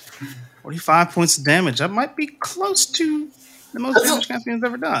good. 45 points of damage. That might be close to the most damage Caspian's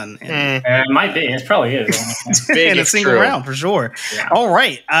ever done. It might be. It probably is. Big In a if single true. round, for sure. Yeah. All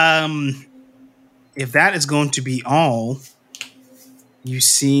right. If that is going to be all, you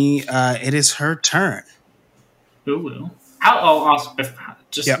see it is her turn. Ooh. Also,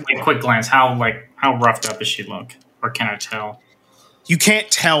 just Yep. like a quick glance, how roughed up does she look? Or can I tell? You can't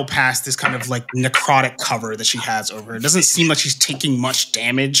tell past this kind of like necrotic cover that she has over her. It doesn't seem like she's taking much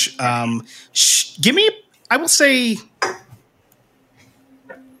damage. Give me, I will say,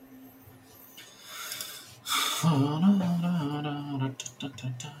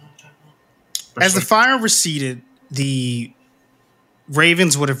 as the fire receded, the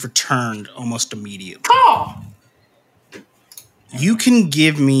ravens would have returned almost immediately. You can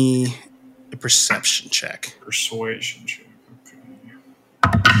give me a perception check. Persuasion check.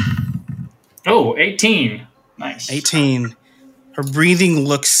 Okay. Oh, 18. Nice. 18. Her breathing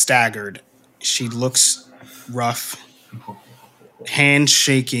looks staggered. She looks rough. Hand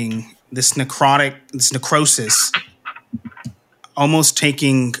shaking. This necrosis, almost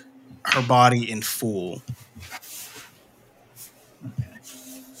taking her body in full.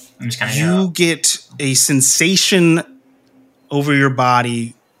 I'm just kind You of get a sensation over your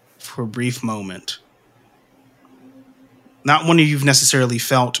body for a brief moment. Not one you've necessarily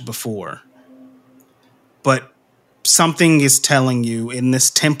felt before, but something is telling you in this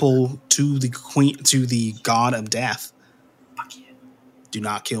temple to the god of death. Do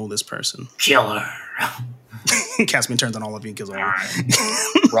not kill this person. killer. Caspian turns on all of you and kills all of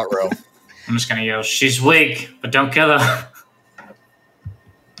you. Ruh-roh. I'm just gonna yell, she's weak, but don't kill her.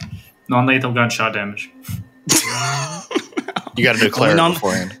 Non-lethal gunshot damage. You got to declare Non- it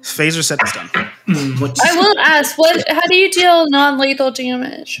beforehand. Phaser set is done. I will ask, how do you deal non-lethal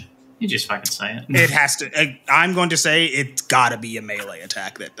damage? You just fucking say it. It has to. I'm going to say it's got to be a melee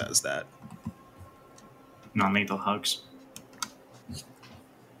attack that does that. Non-lethal hugs.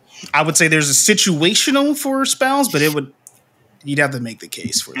 I would say there's a situational for spells, but you'd have to make the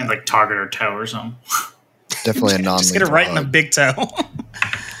case for And that. like target her toe or something. Definitely a non-lethal Just get it right in the hug. big toe.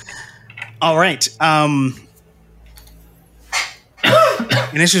 All right.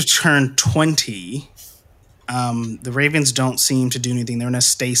 Initiative turn 20. The Ravens don't seem to do anything. They're in a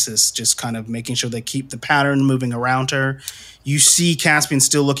stasis, just kind of making sure they keep the pattern moving around her. You see Caspian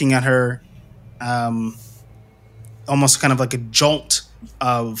still looking at her, almost kind of like a jolt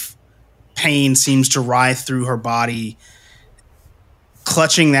of pain seems to writhe through her body,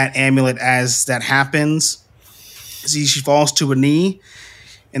 clutching that amulet as that happens. See, she falls to a knee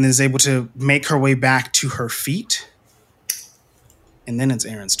and is able to make her way back to her feet. And then it's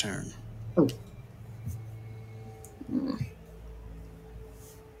Aaron's turn.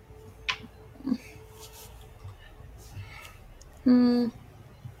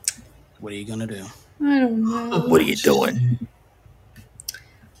 What are you gonna do? I don't know. What are you doing?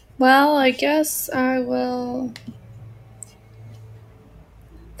 Well, I guess I will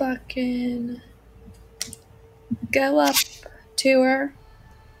fucking go up to her.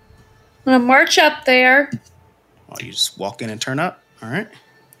 I'm gonna march up there. Oh, you just walk in and turn up? All right.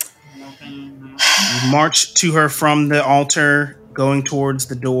 You march to her from the altar, going towards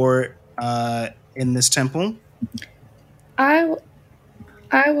the door in this temple. I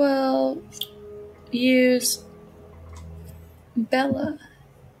will use Bella.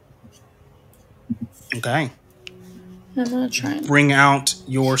 Okay. I'm gonna try and Bring out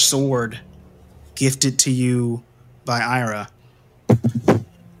your sword, gifted to you by Ira.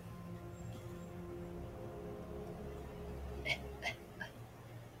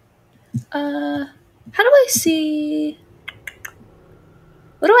 how do I see?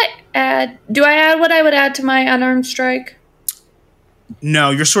 What do I add? Do I add what I would add to my unarmed strike?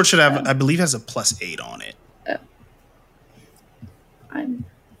 No, your sword should have, I believe, has a +8 on it. I'm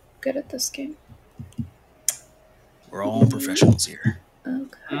good at this game. We're all professionals here.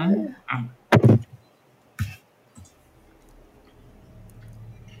 Okay.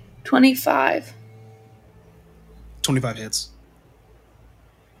 25. 25 hits.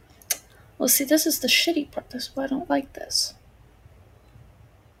 Well, see, this is the shitty part. That's why I don't like this.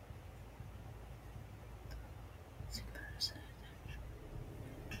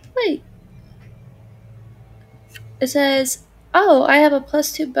 Wait. It says, oh, I have a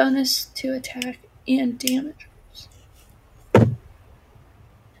 +2 bonus to attack and damage.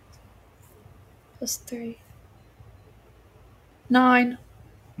 +3. 9.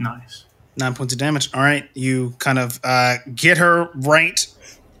 Nice. 9 points of damage. All right, you kind of get her right.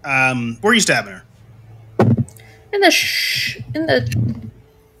 Where are you stabbing her? In the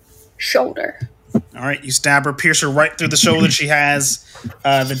shoulder. All right, you stab her, pierce her right through the shoulder. She has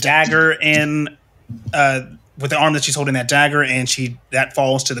the dagger in with the arm that she's holding that dagger, and that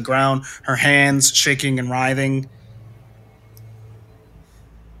falls to the ground. Her hands shaking and writhing.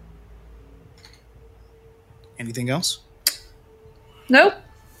 Anything else? Nope.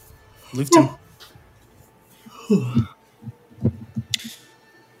 Lufton.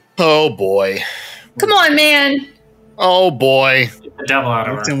 Oh boy. Come on, man. Oh boy. Get the devil out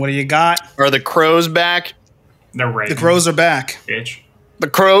of her. Lufton, what do you got? Are the crows back? The raven. The crows are back. Bitch. The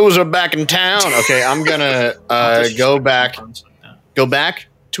crows are back in town. Okay, I'm gonna go back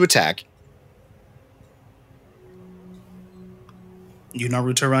to attack. You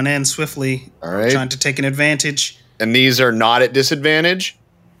Naruto run in swiftly, All right. trying to take an advantage. And these are not at disadvantage.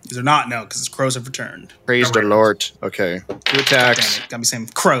 These are not, no, because crows have returned. Praise the Lord. Okay. 2 Damn attacks. it, got me saying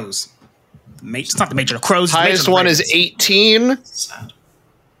crows. It's not the major of crows. Highest one is 18. Sad.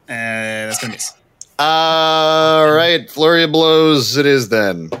 That's gonna miss. All right. Flurry of blows it is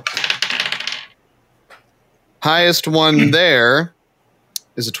then. Highest one there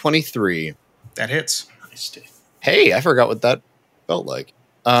is a 23. That hits. Nice, dude. Hey, I forgot what that felt like.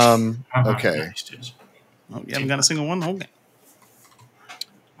 Okay. Nice, dude. Oh, you haven't got a single one the whole game.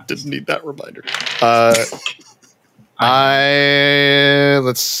 Didn't need that reminder.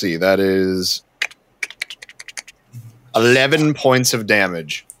 Let's see. That is 11 points of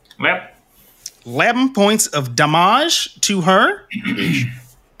damage. Yep. 11 points of damage to her.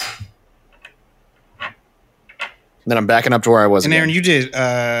 Then I'm backing up to where I was. And Aaron, again. you did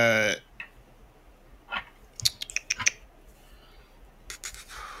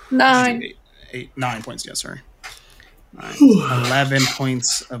 9. 9 points. Yes, sorry. 11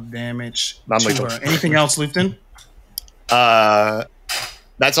 points of damage to Non-lethal. her. Anything else, Lufton?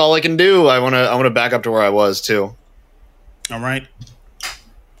 That's all I can do. I want to back up to where I was too. All right.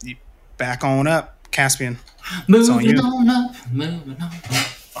 You back on up, Caspian. Moving you. on up. Moving on up.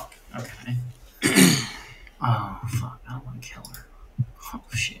 Fuck. Okay. Oh, fuck. I don't want to kill her. Oh,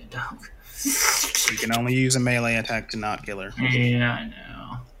 shit, dog. You can only use a melee attack to not kill her. Yeah, I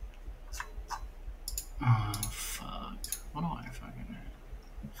know. Oh, fuck. What do I fucking do?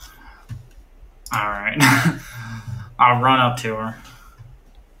 Alright. I'll run up to her.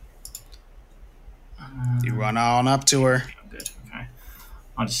 You run on up to her. Good, okay.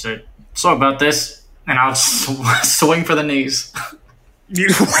 I'll just say, sorry about this, and I'll swing for the knees. You,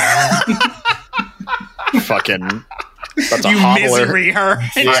 Fucking. That's a you hobbler. misery her.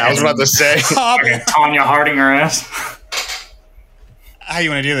 Yeah, I was about to say. Hobble. Fucking Tanya Harding her ass. How you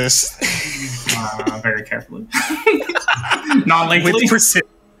want to do this? Very carefully. Non-lethally. With precision.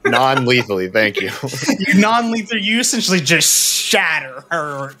 Non-lethally, thank you. You non-lethal. You essentially just shatter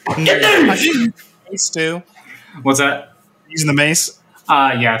her. Mace too. What's that? Using the mace.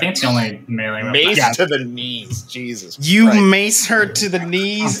 Yeah, I think it's the only melee weapon. Mace Yeah. to the knees. Jesus. You Christ. mace her to the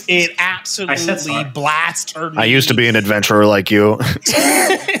knees. It I absolutely said sorry. blasts her. I used to be an adventurer like you. So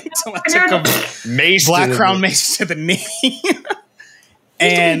I took a Mace black to the crown knee. mace to the knee.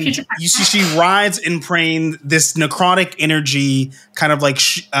 And you see she rides in praying this necrotic energy kind of like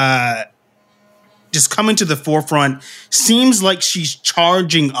just coming to the forefront. Seems like she's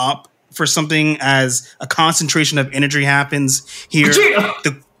charging up for something as a concentration of energy happens here.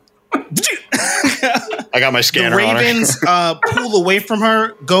 I got my The scanner on her. ravens pull away from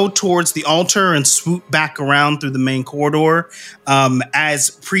her, go towards the altar, and swoop back around through the main corridor.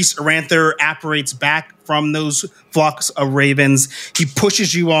 As Priest Aranther apparates back from those flocks of ravens, he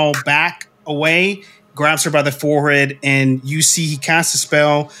pushes you all back away, grabs her by the forehead, and you see he casts a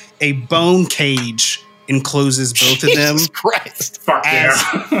spell. A bone cage encloses both of them. Jesus Christ. Fuck As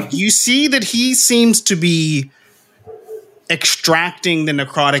yeah. you see that he seems to be extracting the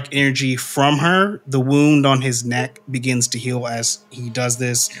necrotic energy from her. The wound on his neck begins to heal as he does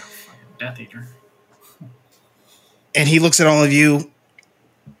this. Death Eater. And he looks at all of you.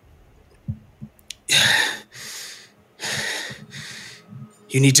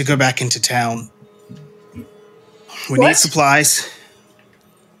 You need to go back into town. We need What? supplies.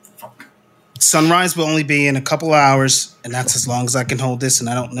 Fuck. Sunrise will only be in a couple hours, and that's as long as I can hold this, and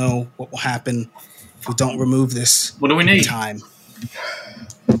I don't know what will happen if we don't remove this. What do we need? Time.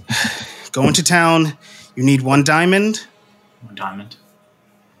 Go into town. You need 1 diamond. 1 diamond.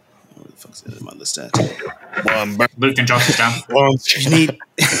 Where the fuck's it in my list at? Luke can jot it down. You need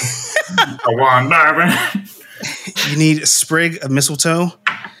One diamond. you need a sprig of mistletoe.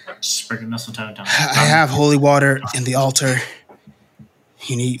 Sprig of mistletoe. Diamond. I have holy water in the altar.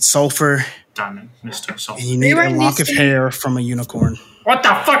 You need sulfur, Diamond. Mistletoe. Salt. and you need a Rewrite lock these of hair from a unicorn. What the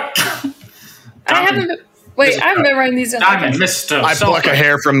fuck? I haven't. Wait, I've been writing these in. Diamond. Mistletoe. I pluck a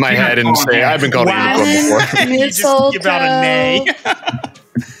hair from my head and say, I've been called a Wow. unicorn before. Diamond, You just give out a nay.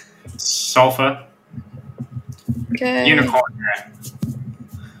 Sulfur. Okay. Unicorn.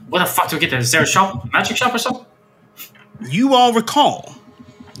 Where the fuck do we get this? Is there a shop? Magic shop or something? You all recall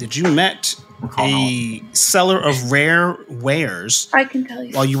that you met a seller of rare wares I can tell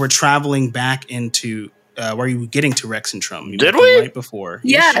you. while you were traveling back into where you were getting to Rexentrum. You Did met them we? Right before.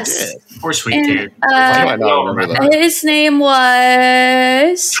 Yes. you did. Of course we And, did. Why do I not remember that? His name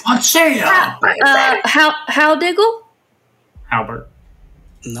was Hal Diggle. Halbert.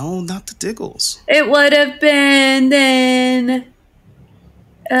 No, not the Diggles. It would have been then.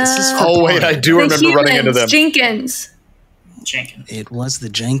 This is Oh, wait, I do remember running into them. Jenkins. Jenkins. It was the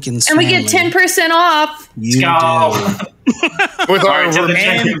Jenkins And we get family. 10% off. You Go. do. With our, Alright, so the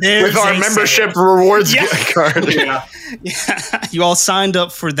Jenkins- there's with our a membership rewards Yeah. gift card. Yeah. Yeah, you all signed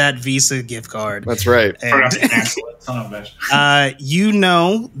up for that Visa gift card. That's right. Forgot And, to cancel it. Son of a bitch. you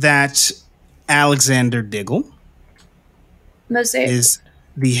know that Alexander Diggle Mosaic. is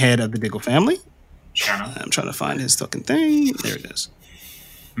the head of the Diggle family. Sure enough. I'm trying to find his fucking thing. There it is.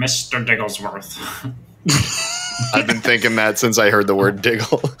 Mr. Digglesworth. I've been thinking that since I heard the word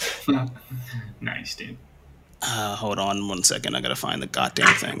diggle. Nice, dude. Hold on 1 second. I gotta find the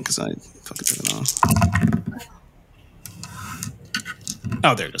goddamn thing because I fucking took it off.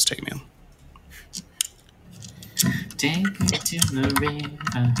 Oh, there it is. Take me on. Take me to the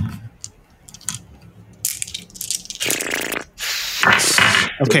river.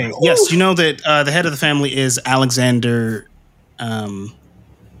 Okay. Yes, you know that the head of the family is Alexander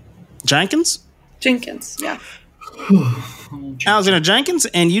Jenkins. Jenkins, yeah. Alexander Jenkins,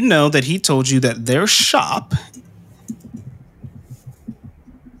 and you know that he told you that their shop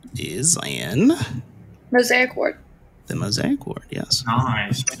is in Mosaic Ward. the Mosaic Ward. Yes.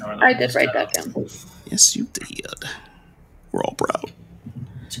 Nice. I did write that down. Yes, you did. We're all proud.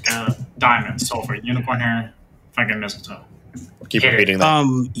 Diamond, sulfur, unicorn hair, fucking mistletoe. Keep Hit it. repeating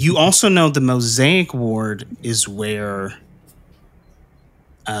that. You also know the Mosaic Ward is where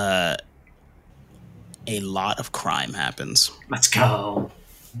a lot of crime happens. Let's go.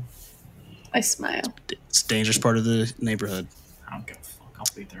 I smile. It's a dangerous part of the neighborhood. I don't give a fuck. I'll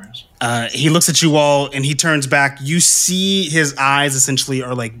beat their ass. He looks at you all and he turns back. You see his eyes essentially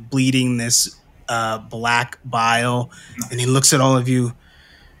are like bleeding this black bile, and he looks at all of you.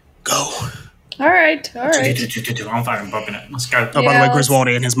 Go. All right, all right. I'm fucking bumping it. Let's go. Oh, by the Yeah, way, let's- Griswold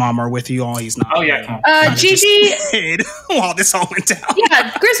and his mom are with you all. He's not. Oh, yeah, come on. Kinda just Gigi. stayed while this all went down.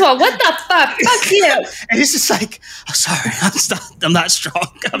 Yeah, Griswold, what the fuck? Fuck you. And he's just like, I'm sorry, I'm not strong.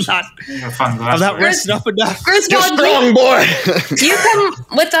 I'm I'm not rested up enough. You're Griswold, strong, boy. you come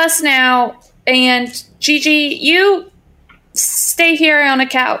with us now, and Gigi, you stay here on a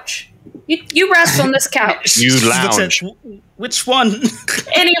couch. You rest on this couch. You She looks at, lounge. which one?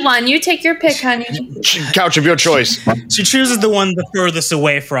 Anyone, you take your pick, honey. Couch of your choice. She chooses the one the furthest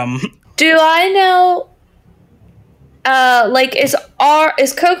away from. Do I know? Like, is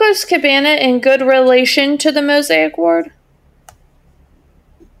Coco's Cabana in good relation to the Mosaic Ward?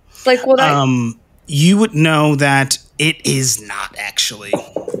 Like, would I? You would know that it is not actually.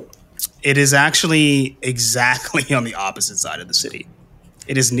 It is actually exactly on the opposite side of the city.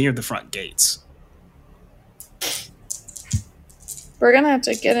 It is near the front gates. We're gonna have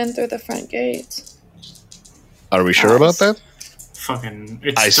to get in through the front gates. Are we sure about that? Fucking.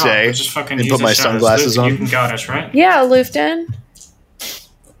 It's I dark. say, We'll just fucking and use put the my shadows. sunglasses Luke, on. You can guard us, right? Yeah, Lufton.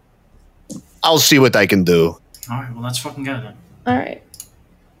 I'll see what I can do. Alright, well, let's fucking go then. All right.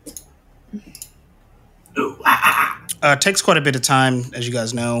 It takes quite a bit of time, as you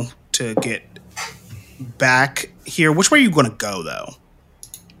guys know, to get back here. Which way are you going to go, though?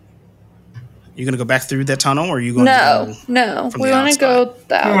 You going to go back through that tunnel, or are you going No, to no. from We the want to go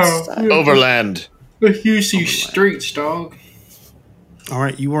the outside. Overland. You see streets, dog. All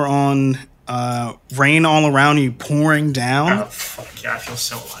right, you are on rain all around you, pouring Oh, down. fuck yeah, I feel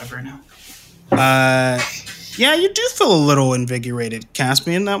so alive right now. Yeah, you do feel a little invigorated,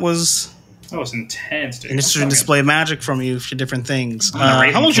 Caspian. That was That was intense, dude. And it's to display magic from you for different things. I'm a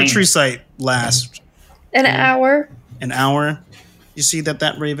Raven How long does your King. tree sight last? An hour. An hour. You see that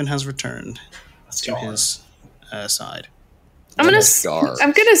raven has returned Let's to go. his side. I'm gonna Scar.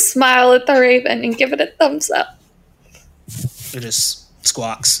 smile at the raven and give it a thumbs up. It just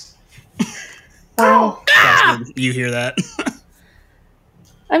squawks. Oh. You hear that?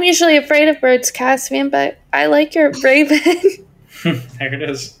 I'm usually afraid of birds, Caspian, but I like your raven. There it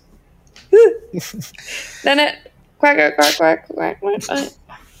is. Then it quack quack quack quack quack quack.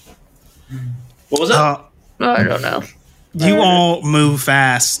 What was it? Oh, I don't know. You all move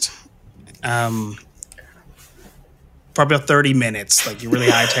fast. Probably about 30 minutes. Like you're really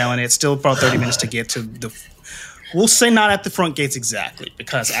hightailing it. It's still about 30 minutes to get to the. We'll say not at the front gates exactly,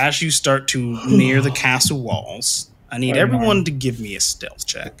 because as you start to near the castle walls, I need everyone to give me a stealth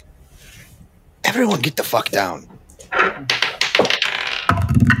check. Everyone get the fuck down.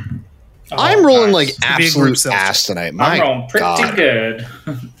 Oh, I'm rolling like nice. be a group absolute stealth ass tonight. I'm My rolling pretty God. good.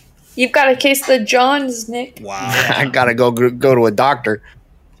 You've got a case of the Johns, Nick. Wow. I gotta go to a doctor.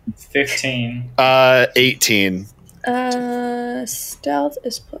 15. 18. Stealth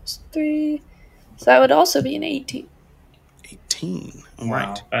is +3. So that would also be an 18. 18. All Wow,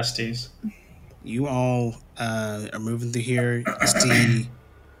 right. besties. You all are moving through here.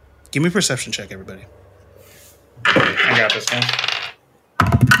 Give me a perception check, everybody. I got this one.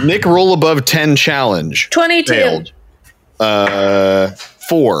 Nick roll above 10 challenge. 22. Failed.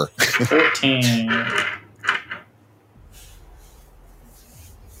 4. 14.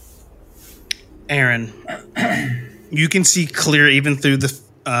 Aaron, you can see clear even through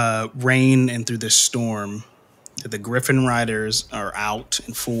the rain and through the storm that the Griffin Riders are out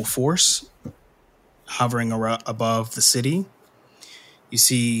in full force, hovering above the city. You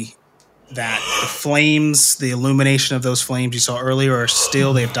see that the flames, the illumination of those flames you saw earlier are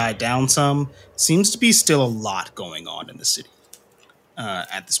still, they've died down some. Seems to be still a lot going on in the city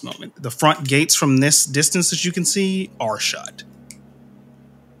at this moment. The front gates from this distance, as you can see, are shut.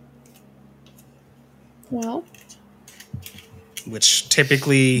 Well, Which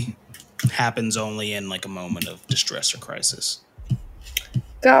typically happens only in like a moment of distress or crisis.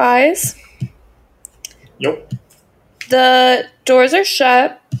 guys, Yup. the doors are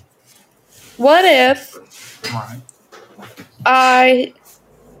shut. What if Alright. I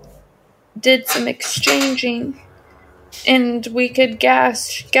did some exchanging and we could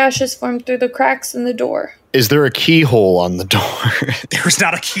gaseous form through the cracks in the door? Is there a keyhole on the door? There's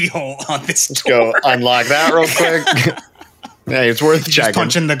not a keyhole on this Let's door. go unlock that real quick. Hey, it's worth Just checking.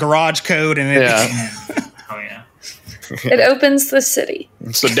 punch in the garage code and it Yeah. Oh, yeah. It opens the city.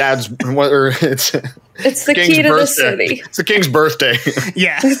 So dad's it's It's the King's key to the birthday. city. It's the king's birthday.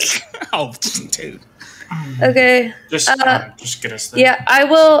 yeah. Oh, dude. Okay. Just get us there. Yeah, I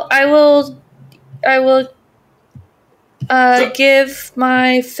will give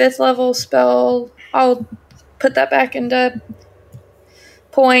my 5th level spell. I'll put that back into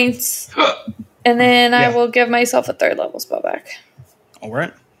points. And then I Yeah. will give myself a 3rd level spell back. All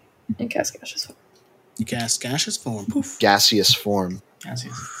right. And cast gaseous form. You cast gaseous form. Poof. Gaseous form. That's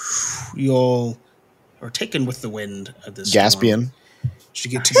easy. You all are taken with the wind of this storm. Gaspian. As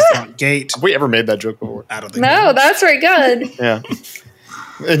you get to the front gate, Have we ever made that joke before? out of the No, gate. that's very good. Yeah.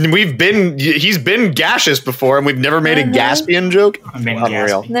 And he's been gaseous before, and we've never made a Uh-huh. Gaspian joke. I'm being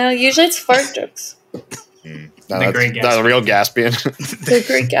Unreal. gaspy. No, usually it's fart jokes. No, The Great that's a Gatsby. real Gaspian. The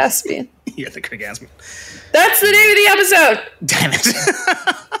Great Gaspian. Yeah, the Great Gatsby. That's the name of the episode. Damn it.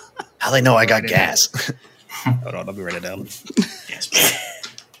 How they know I got gas? Hold on, let me write it down. Gaspy.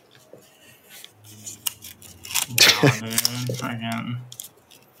 Again.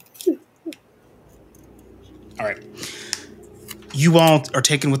 All right. You all are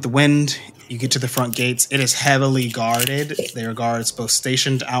taken with the wind. You get to the front gates. It is heavily guarded. There are guards both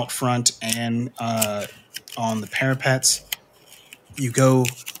stationed out front and on the parapets. You go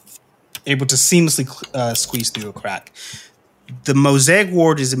able to seamlessly squeeze through a crack. The Mosaic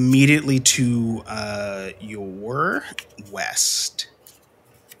Ward is immediately to your west.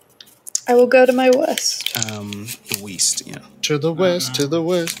 I will go to my west. The west, yeah. To the west, to the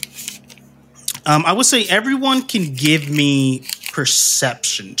west. I would say everyone can give me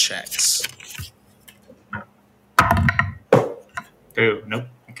perception checks. Ooh, nope.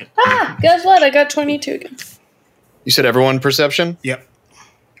 Okay. Ah, guess what? I got 22 again. You said everyone perception? Yep.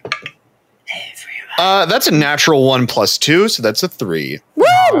 That's a natural 1 plus 2, so that's a 3. Woo!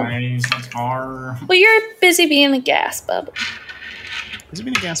 Nice. That's hard. Well, you're busy being a gas bubble. Has it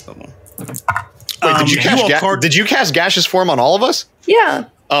been a gas bubble? Wait, did you all card- did you cast gaseous form on all of us? Yeah.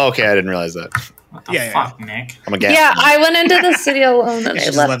 Oh, okay, I didn't realize that. What the Yeah, fuck, Nick? I'm a gas Yeah, man. I went into the city alone and She I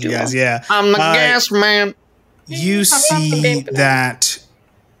just left left you you guys. all. Yeah. I'm the gas man. You see that.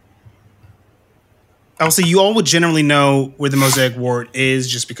 Also, you all would generally know where the Mosaic Ward is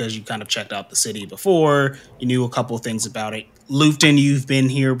just because you kind of checked out the city before. You knew a couple of things about it. Lufton, you've been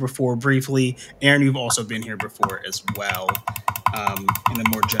here before briefly. Aaron, you've also been here before as well, in a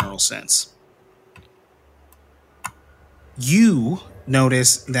more general sense. You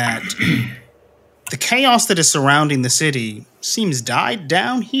notice that the chaos that is surrounding the city seems died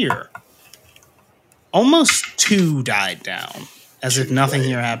down here. Almost too died down, as if nothing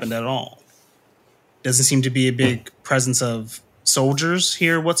here happened at all. Doesn't seem to be a big presence of soldiers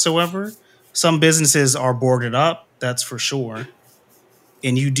here whatsoever. Some businesses are boarded up, that's for sure.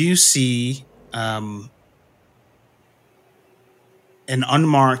 And you do see an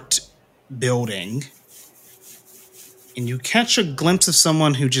unmarked building. And you catch a glimpse of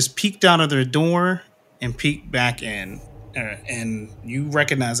someone who just peeked out of their door and peeked back in. And you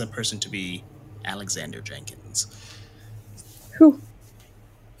recognize that person to be Alexander Jenkins. Whew.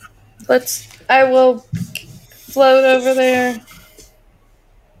 I will float over there.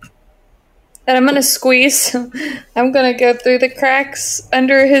 And I'm gonna squeeze. I'm gonna go through the cracks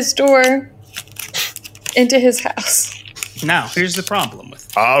under his door into his house. Now, here's the problem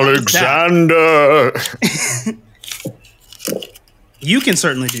with Alexander. you can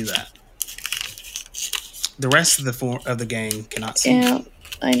certainly do that. The rest of the gang cannot see you. Yeah,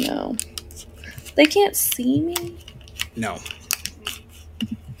 I know. They can't see me. No.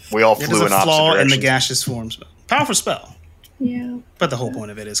 We all There's flew a in opposite flaw in the directions. gaseous forms. Powerful spell. Yeah. But the whole point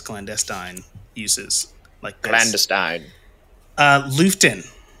of it is clandestine uses like this. Clandestine. Lufton,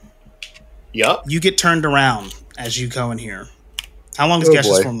 Yup. you get turned around as you go in here. How long does Oh,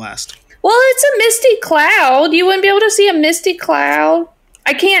 gaseous boy. form last? Well, it's a misty cloud. You wouldn't be able to see a misty cloud.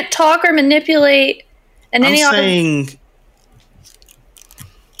 I can't talk or manipulate. And I'm any other. saying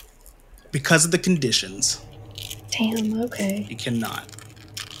because of the conditions, Damn. Okay. you cannot.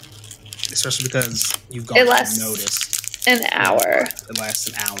 Especially because you've It gone lasts- unnoticed. An hour. It lasts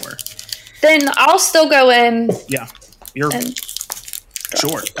an hour. Then I'll still go in Yeah. You're and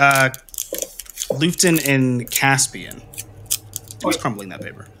sure. Lufton and Caspian. Who's crumbling that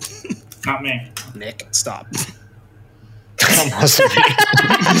paper? Not me. Nick, stop.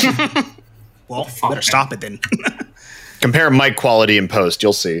 Well, Fuck, better man. stop it then. Compare mic quality in post.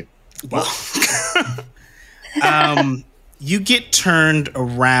 You'll see. Well, you get turned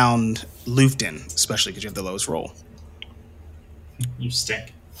around Lufton, especially because you have the lowest roll. You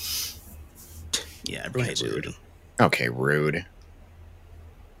stink. Yeah, everyone hates you, Lufton. Okay, rude.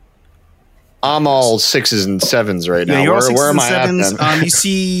 I'm all 6s and 7s right now. Yeah, you're all Where am sixes I and at sevens. then? You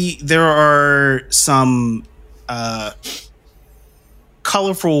see, there are some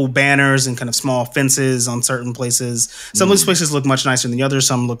colorful banners and kind of small fences on certain places. Some of these places look much nicer than the others.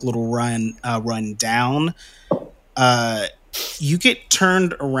 Some look a little run down. You get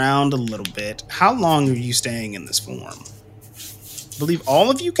turned around a little bit. How long are you staying in this form? I believe all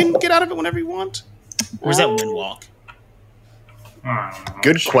of you can get out of it whenever you want? Or is that windwalk? I don't know.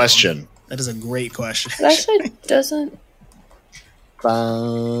 Good Shit. question. That is a great question. it actually doesn't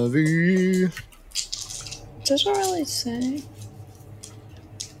Bobby. really say.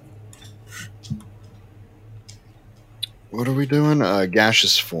 What are we doing?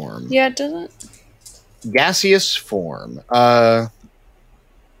 Gaseous form. Yeah, it doesn't. Gaseous form.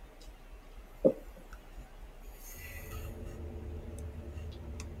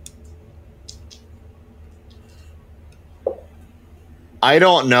 I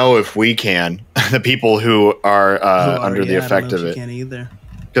don't know if we can. The people who are under the effect of it. Can't either.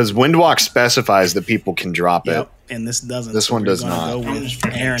 Because Windwalk specifies that people can drop it. Yep, and this doesn't. This one we're does gonna not. Go I'm with just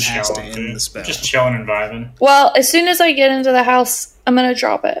freaking Aaron has to chilling, end dude. the spell. Just chilling and vibing. Well, as soon as I get into the house, I'm gonna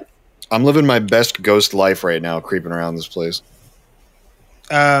drop it. I'm living my best ghost life right now, creeping around this place.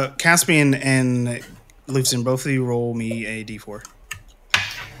 Caspian and Lufton, both of you roll me a d4.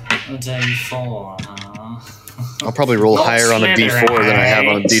 A day 4, huh? I'll probably roll Not higher on a D4 than I have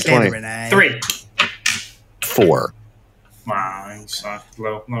on a D20. Slytherin, 3. 4 Wow, so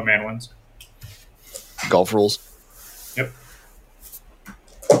low man wins. golf rolls. Yep.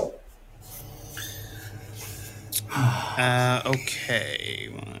 Okay.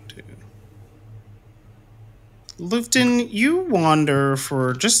 1, 2. Lufton, you wander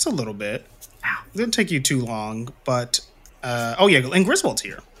for just a little bit. It didn't take you too long, but oh yeah, and Griswold's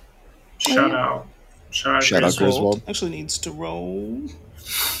here. Shout out. Shout out Griswold. Actually needs to roll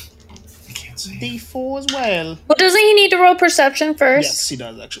I can't see. d4 as well. Well, doesn't he need to roll perception first? Yes, he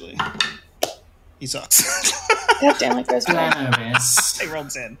does actually. He sucks. God damn it, Griswold. Nervous. He rolled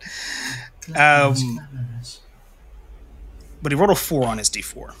 10. But he rolled a 4 on his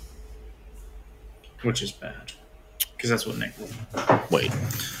D4. Which is bad. Because that's what Nick rolled. Wait.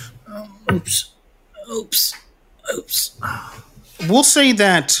 Oops. We'll say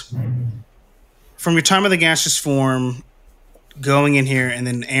that from your time of the gaseous form, going in here, and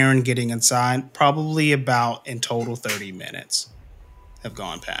then Aaron getting inside, probably about in total 30 minutes have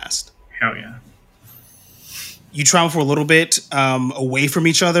gone past. Hell yeah. You travel for a little bit away from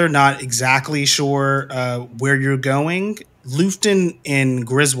each other, not exactly sure where you're going. Lufton and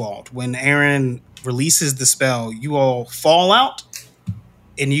Griswold, when Aaron releases the spell, you all fall out,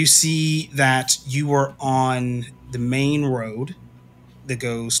 and you see that you are on the main road that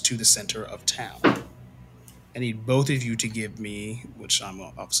goes to the center of town. I need both of you to give me, which I'm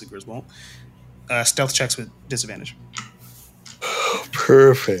obviously Griswold, stealth checks with disadvantage.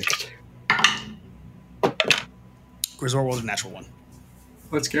 Perfect. Griswold rolled a natural 1.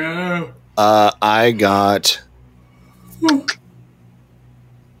 Let's go. I got. The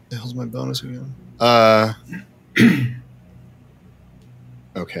hell's my bonus again?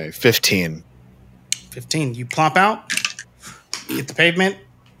 Okay, 15. 15. You plop out, hit the pavement.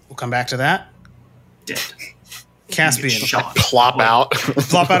 We'll come back to that. Dead. Caspian, Shot. Plop out.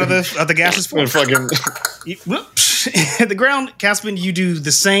 plop out of the gaseous form. Fucking. Whoops. Hit the ground. Caspian, you do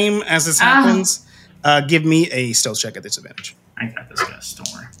the same as this happens. Give me a stealth check at disadvantage. I got this, guys. Don't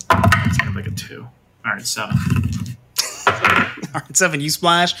worry. It's gonna be like a 2. All right, 7. All right, 7. You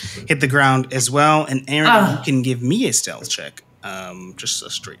splash, hit the ground as well. And Aaron, you can give me a stealth check. Just a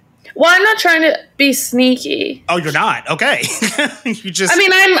straight. Well, I'm not trying to be sneaky. Oh, you're not? Okay. You just. I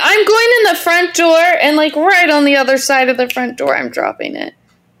mean, I'm going in the front door, and like right on the other side of the front door, I'm dropping it.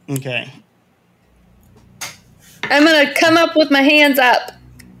 Okay. I'm gonna come up with my hands up.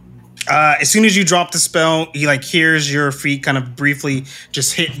 As soon as you drop the spell, he like hears your feet kind of briefly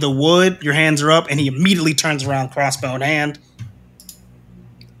just hit the wood. Your hands are up, and he immediately turns around, crossbow in hand.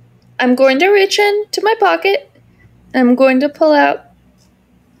 I'm going to reach into my pocket. I'm going to pull out.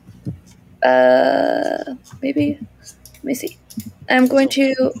 Maybe. Let me see. I'm going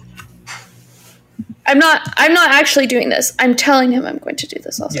to. I'm not actually doing this. I'm telling him I'm going to do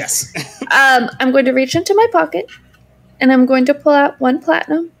this also. Yes. I'm going to reach into my pocket, and I'm going to pull out 1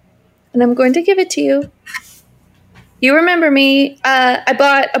 platinum, and I'm going to give it to you. You remember me? I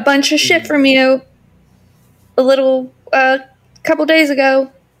bought a bunch of shit from you a little couple days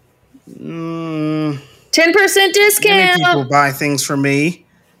ago. 10% Many discount. people buy things from me.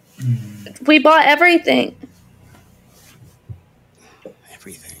 We bought everything.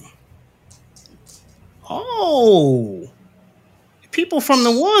 Everything. Oh. People from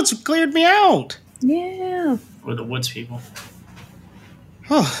the woods cleared me out. Yeah. Or the woods people.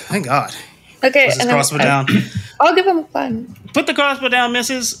 Oh, thank God. Okay. Put his and crossbow down. I'll give him a platinum. Put the crossbow down,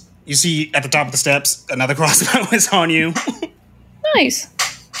 missus. You see at the top of the steps, another crossbow is on you. Nice.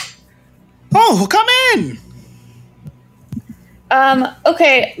 Oh, well, come in.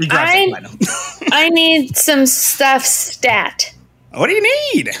 Okay. He grabs the platinum. I need some stuff stat. What do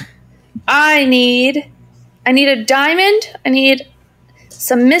you need? I need a diamond. I need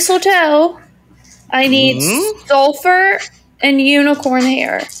some mistletoe. I need sulfur and unicorn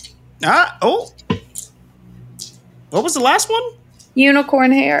hair. Oh. What was the last one?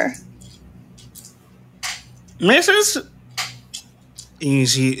 Unicorn hair. Missus? You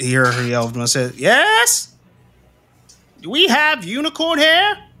hear her yell and says, yes? Do we have unicorn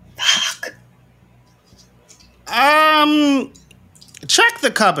hair? Fuck. Check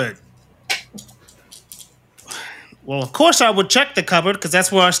the cupboard. Well, of course I would check the cupboard because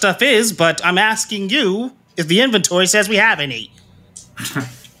that's where our stuff is, but I'm asking you if the inventory says we have any.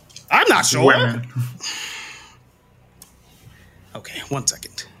 I'm not sure. Women. Okay, 1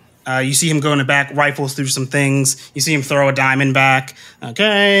 second. You see him go in the back, rifles through some things. You see him throw a diamond back.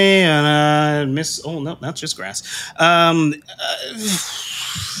 Okay, and miss. Oh no, that's just grass.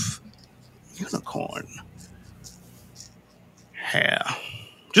 Unicorn hair.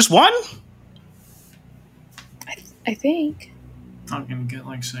 Just one? I think. I'm gonna get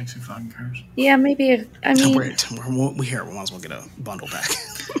like sexy fucking cars. Yeah, maybe. I mean, Wait, we here. We might as well get a bundle back.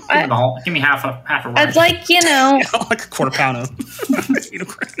 Give me half a I'd like, Like a quarter pound of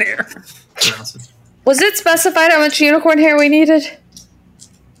unicorn hair. Was it specified how much unicorn hair we needed?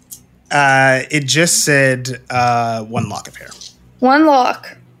 It just said 1 lock of hair. 1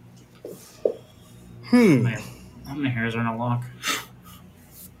 lock. Man, how many hairs are in a lock?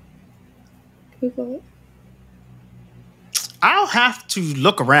 Google it. I'll have to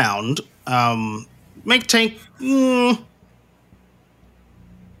look around.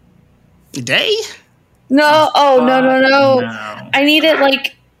 A day? No. Oh, no. No. I need it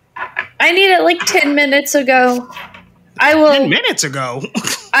like 10 minutes ago. 10 minutes ago.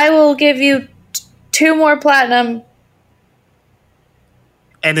 I will give you 2 more platinum.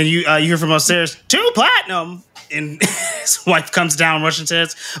 And then you hear from upstairs, 2 platinum. And his wife comes down, rushing,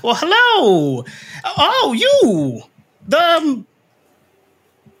 says, "Well, hello. Oh, you.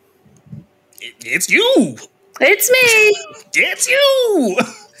 It's you. It's me, It's you.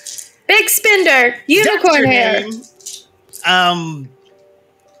 Big Spender, That's unicorn your hair." name.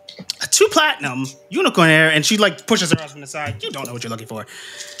 2 platinum, unicorn hair, and she like pushes her husband aside. You don't know what you're looking for.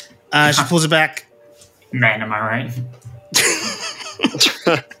 She pulls it back. Man, am I right?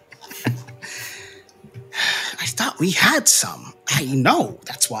 I thought we had some. I know.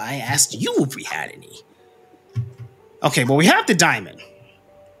 That's why I asked you if we had any. Okay, well, we have the diamond.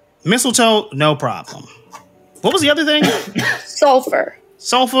 Mistletoe, no problem. What was the other thing? Sulfur.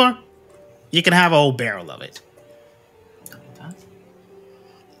 Sulfur? You can have a whole barrel of it.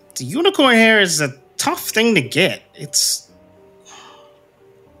 The unicorn hair is a tough thing to get. It's...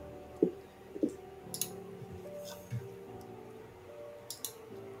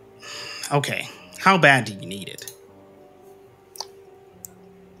 Okay, how bad do you need it? I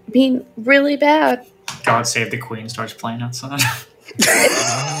mean, really bad. God Save the Queen starts playing outside.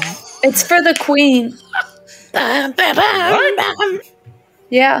 It's for the queen.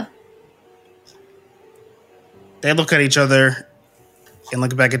 Yeah. They look at each other and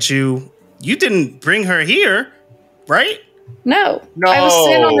look back at you. You didn't bring her here, right? No. No. I was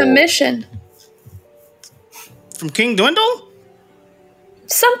sent on a mission. From King Dwindle?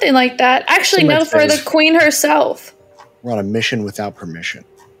 Something like that. Actually, no, for the queen herself. We're on a mission without permission.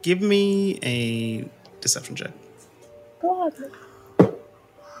 Give me a deception check. God.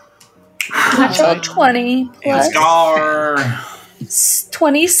 Natural 20 plus Scar.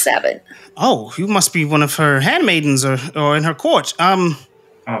 27. Oh, you must be one of her handmaidens or in her court. We're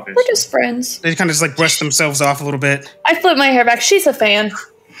just friends. They kind of just like brush themselves off a little bit. I flip my hair back. She's a fan.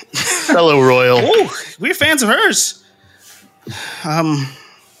 Fellow royal. Oh, we're fans of hers.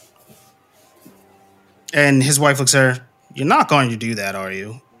 And his wife looks at her. You're not going to do that, are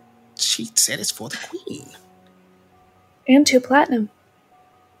you? She said it's for the queen. And 2 platinum.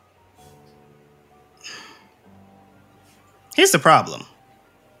 Here's the problem.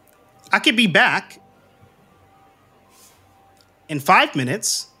 I could be back in 5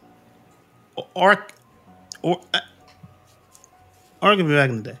 minutes, or I could be back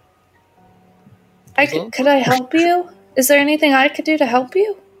in the day. Could I help you? Is there anything I could do to help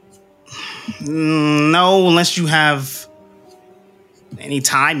you? No, unless you have any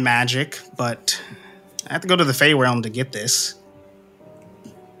time magic, but I have to go to the Fey Realm to get this.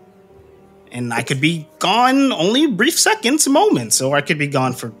 And I could be gone only brief seconds, moments, or I could be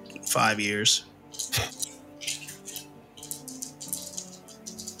gone for 5 years.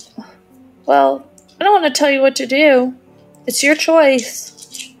 Well, I don't want to tell you what to do. It's your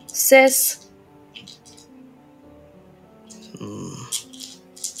choice, sis.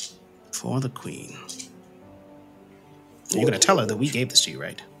 For the queen. You're going to tell her that we gave this to you,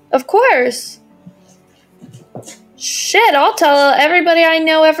 right? Of course. Shit, I'll tell everybody I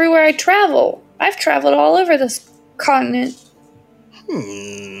know everywhere I travel. I've traveled all over this continent.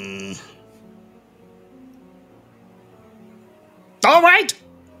 All right.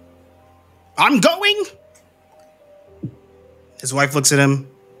 I'm going. His wife looks at him.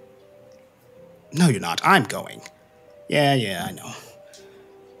 No, you're not. I'm going. Yeah, I know.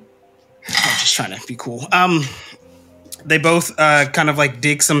 I'm just trying to be cool. They both kind of like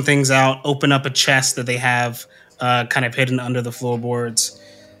dig some things out, open up a chest that they have kind of hidden under the floorboards.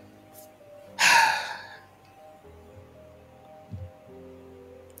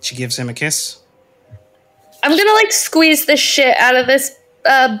 She gives him a kiss. I'm gonna like squeeze the shit out of this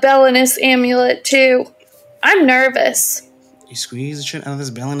Belinus amulet too. I'm nervous. You squeeze the shit out of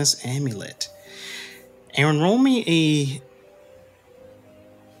this Belinus amulet. Aaron, roll me a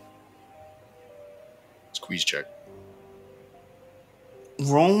Squeeze check.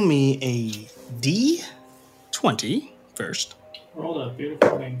 Roll me a D20 first. Roll that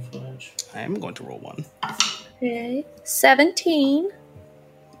beautiful wing footage. I am going to roll one. Okay. 17.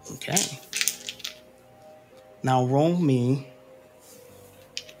 Okay. Now roll me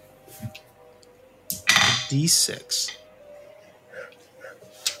D6.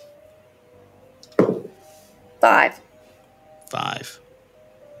 5. 5.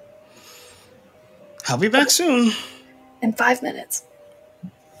 I'll be back soon. In 5 minutes.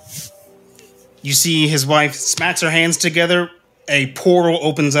 You see his wife smacks her hands together. A portal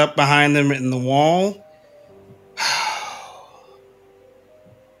opens up behind them in the wall.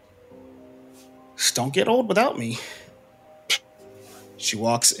 Don't get old without me. She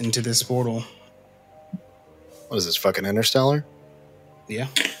walks into this portal. What is this, fucking Interstellar? Yeah.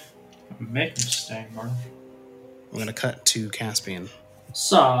 Make a mistake, bro. We're going to cut to Caspian.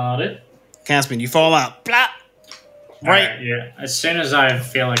 Solid. Caspian, you fall out. Blah! Right. Yeah. As soon as I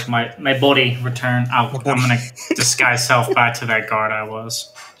feel like my body return, I'm gonna disguise self back to that guard I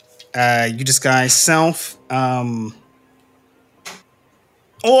was. You disguise self. Oi!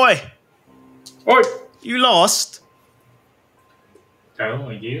 Oi! You lost. Oh,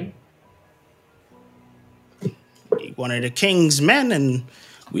 you? You one of the king's men, and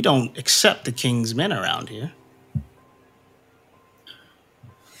we don't accept the king's men around here.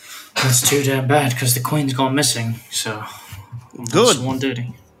 That's too damn bad because the queen's gone missing. So Good. That's one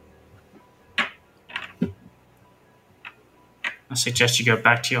duty. I suggest you go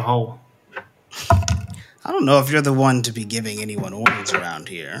back to your hole. I don't know if you're the one to be giving anyone orders around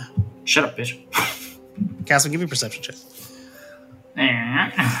here. Shut up, bitch. Caspian, give me a perception check.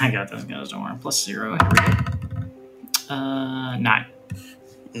 I got those guys, don't worry. +0. Here we go. 9.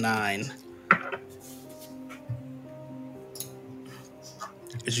 9.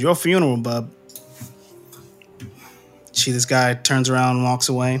 It's your funeral, bub. See this guy turns around and walks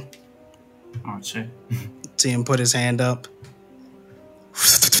away. Oh, shit. See him put his hand up.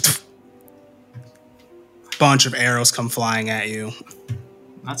 Bunch of arrows come flying at you.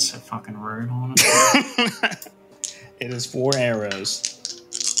 That's so fucking rude, honestly. It is 4 arrows.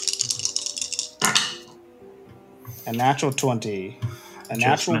 A natural 20. A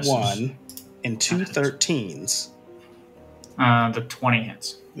natural misses. 1. And 2 13s. The 20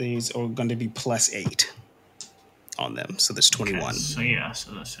 hits. These are going to be +8 on them. So there's 21. Okay, so yeah,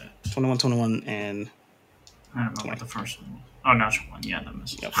 so that's it. 21, 21, and... I don't know what the first one was. Oh, natural 1. Yeah, that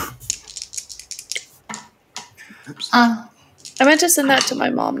misses. Yep. I meant to send that to my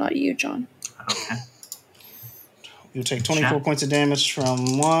mom, not you, John. Okay. You'll take 24 points of damage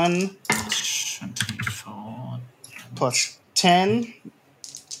from 1. 24. Plus 10.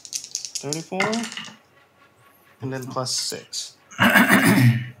 34. And then plus 6.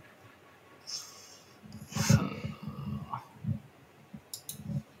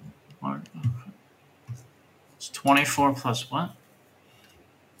 It's 24 plus what?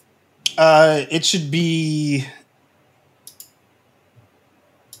 It should be...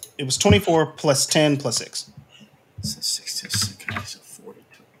 It was 24 plus 10 plus 6. So 66. Okay, so 42.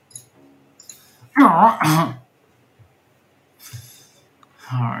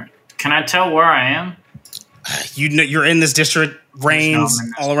 Alright. Can I tell where I am? You know, you're in this district, rains I'm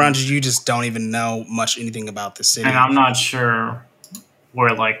in this all around you. You just don't even know much anything about the city. And I'm not sure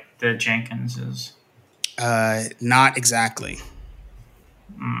where, like, the Jenkins is. Not exactly.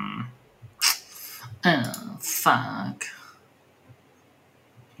 Oh, fuck.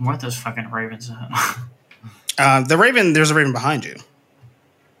 Where are those fucking ravens at? There's a raven behind you.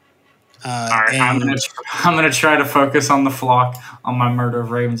 Alright, I'm and gonna try to focus on the flock, on my murder of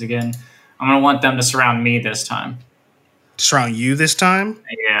ravens again. I'm gonna want them to surround me this time. surround you this time.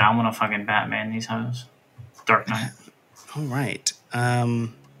 Yeah, I'm gonna fucking Batman these hoes. Dark Knight. All right.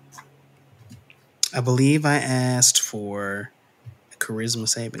 I believe I asked for a charisma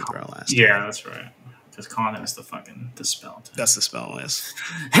saving throw last time. Yeah, that's right. Because Con is the spell. That's the spell list.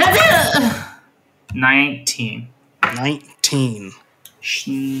 19. 19.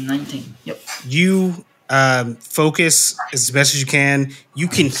 19. Yep. You focus as best as you can. You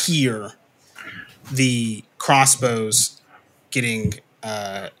can hear the crossbows getting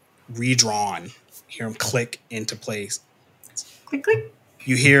redrawn. Hear them click into place. Click, click.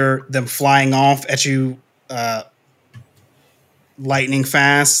 You hear them flying off at you lightning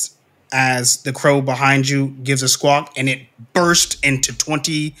fast as the crow behind you gives a squawk, and it burst into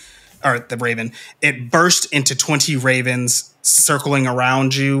 20, or the raven, it burst into 20 ravens circling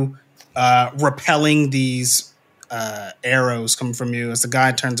around you, repelling these arrows coming from you as the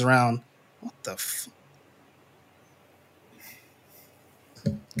guy turns around. What the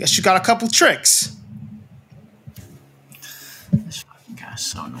Guess you got a couple tricks. This fucking guy's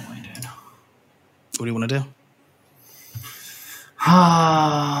so annoying, dude. What do you want to do?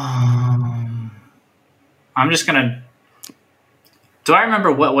 I'm just gonna. Do I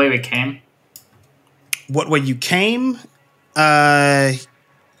remember what way we came? What way you came? Yeah,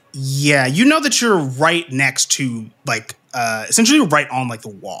 you know that you're right next to, like, essentially right on, like, the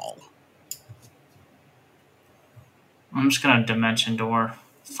wall. I'm just gonna dimension door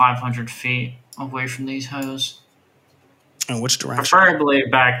 500 feet away from these hoes. In which direction? Preferably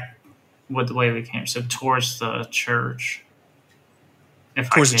back with the way we came, so towards the church. If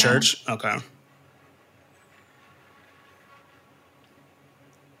Towards I the can. church? Okay.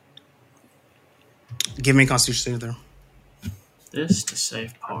 Give me a Constitution saving throw. This to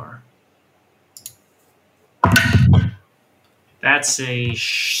save par. That's a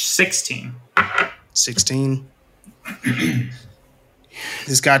 16. 16.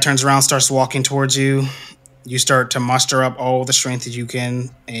 This guy turns around, starts walking towards you. You start to muster up all the strength that you can,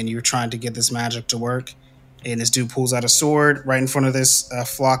 and you're trying to get this magic to work. And this dude pulls out a sword right in front of this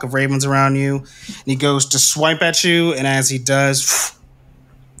flock of ravens around you. And he goes to swipe at you, and as he does,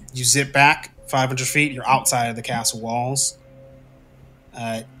 you zip back 500 feet. You're outside of the castle walls,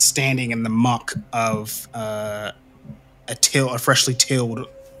 standing in the muck of a freshly tilled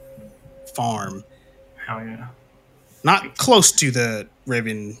farm. Hell yeah. Not close to the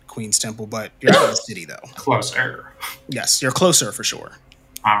Raven Queen's temple, but you're out of the city, though. Closer. Yes, you're closer for sure.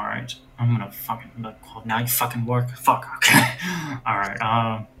 Alright. I'm gonna fucking look. Now you fucking work. Fuck, okay. Alright,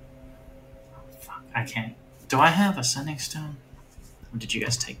 fuck, I can't. Do I have a sending stone? Or did you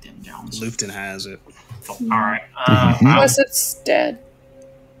guys take them down? Lufton has it. Alright, Unless it's dead.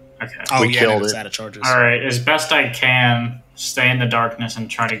 okay. Oh, We yeah, killed it's it. out of charges. Alright, as best I can, stay in the darkness and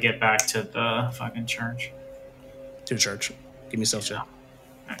try to get back to the fucking church. To the church. Give me a self check.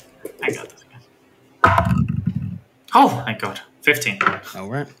 I got this, guys. Oh, thank God. 15. All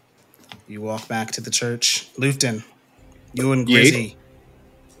right. You walk back to the church. Lufton, you and Grizzy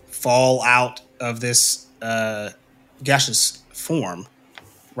fall out of this gaseous form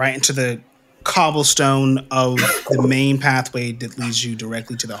right into the cobblestone of the main pathway that leads you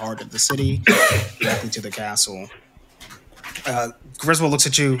directly to the heart of the city, directly to the castle. Griswold looks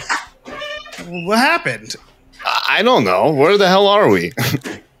at you. What happened? I don't know. Where the hell are we?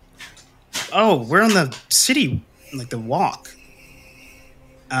 Oh, we're on the city, like the walk.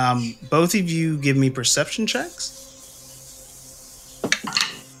 Both of you give me perception checks.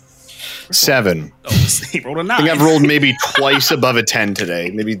 7. Oh, he rolled a 9. I think I've rolled maybe twice above a 10 today.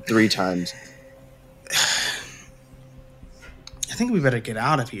 Maybe 3 times. I think we better get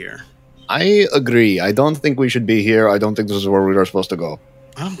out of here. I agree. I don't think we should be here. I don't think this is where we are supposed to go.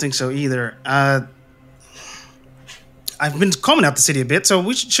 I don't think so either. I've been combing out the city a bit, so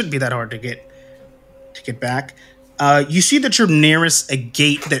we shouldn't be that hard to get back. You see that you're nearest a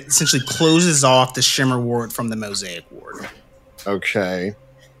gate that essentially closes off the Shimmer Ward from the Mosaic Ward. Okay.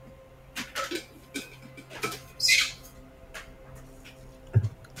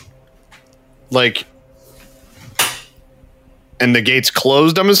 Like, and the gate's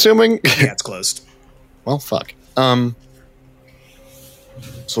closed, I'm assuming? Yeah, it's closed. Well, fuck. So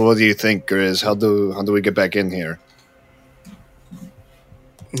what do you think, Grizz? How do we get back in here?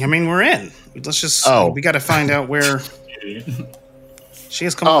 I mean, we're in. Let's just. Oh. We got to find out where she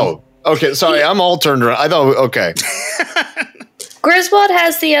has come. Oh, okay. Sorry, I'm all turned around. I thought, okay. Griswold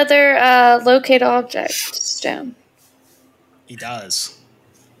has the other locate object stone. He does.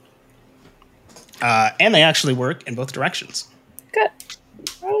 And they actually work in both directions. Good.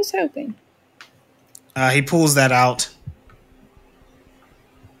 I was hoping. He pulls that out.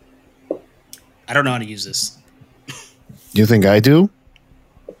 I don't know how to use this. You think I do?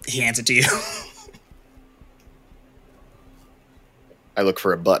 He hands it to you. I look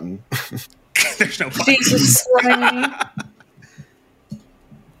for a button. There's no button. Jesus, slimy.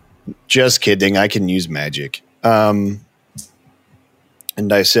 Just kidding. I can use magic. And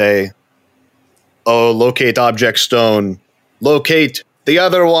I say, "Oh, locate object stone. Locate the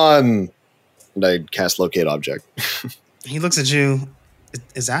other one." And I cast locate object. He looks at you.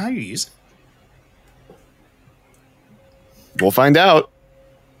 Is that how you use it? We'll find out.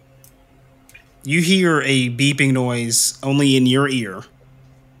 You hear a beeping noise only in your ear.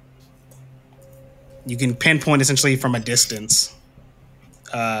 You can pinpoint essentially from a distance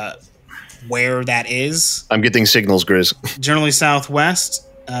where that is. I'm getting signals, Grizz. Generally southwest.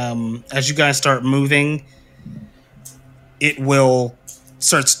 As you guys start moving, it will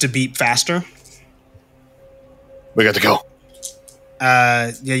starts to beep faster. We got to go.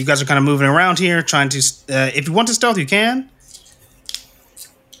 Yeah, you guys are kind of moving around here, trying to. If you want to stealth, you can.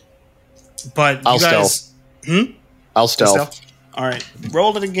 But I'll you guys, I'll stealth. All right,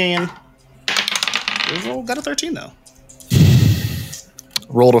 roll it again. Got a 13 though.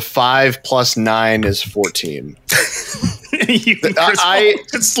 Rolled a 5 plus 9 is 14.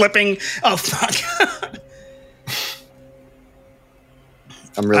 It's slipping. Oh fuck!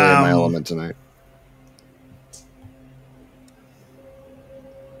 I'm really in my element tonight.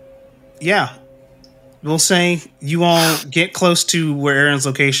 Yeah, we'll say you all get close to where Aaron's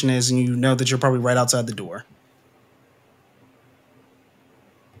location is, and you know that you're probably right outside the door.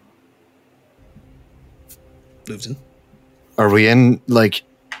 Lufton. Are we in, like,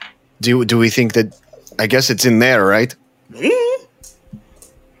 do we think that, I guess it's in there, right?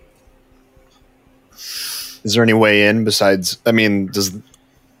 Is there any way in besides? I mean,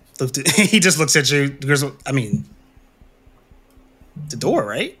 He just looks at you. I mean, the door,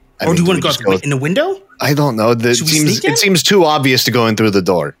 right? I Or mean, do you do want we to go just through in the window? I don't know. Should we sneak in? It seems too obvious to go in through the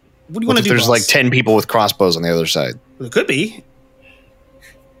door. What do you What want if to do? there's boss? like 10 people with crossbows on the other side? Well, it could be.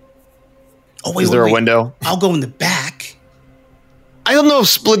 Oh wait, Is there wait. a window? I'll go in the back. I don't know if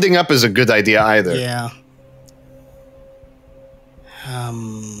splitting up is a good idea either. Yeah.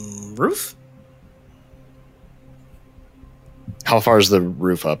 Roof? How far is the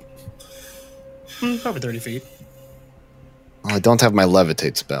roof up? Probably 30 feet. Well, I don't have my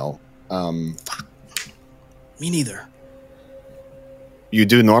levitate spell. Me neither. You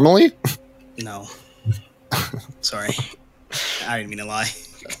do normally? No. Sorry. I didn't mean to lie.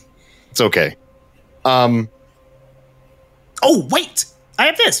 It's okay. Oh, wait! I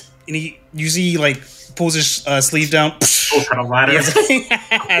have this! And you see, like, pulls his sleeve down. Oh, got a ladder.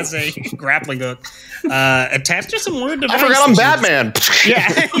 Has a grappling hook. Attached to some weird device. I forgot I'm that you- Batman.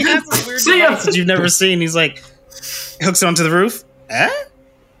 Yeah, he has this weird See ya. device that you've never seen. He's like, hooks it onto the roof. Huh?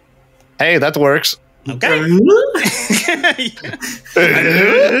 Hey, that works. Okay.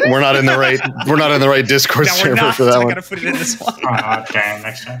 We're not in the right Discord No, we're server not. for that I one. gotta put it in this one. Oh, damn,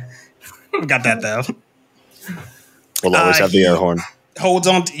 next time. We got that though. We'll always have the air horn. Hold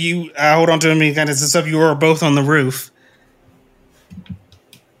on to you. Hold on to him. He kind of sits up. You are both on the roof.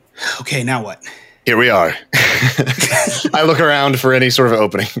 Okay, now what? Here we are. I look around for any sort of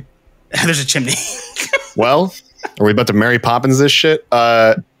opening. There's a chimney. Well, are we about to Mary Poppins this shit?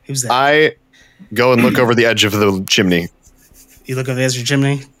 Who's that? I go and look over the edge of the chimney. You look over there's your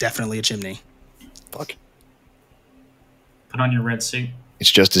chimney. Definitely a chimney. Fuck. Put on your red suit.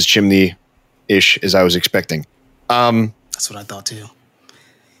 It's just as chimney-ish as I was expecting. That's what I thought too.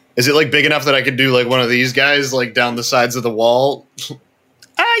 Is it like big enough that I could do like one of these guys like down the sides of the wall?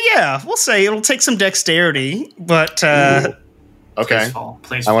 Yeah, we'll say it'll take some dexterity, but Okay. Please fall.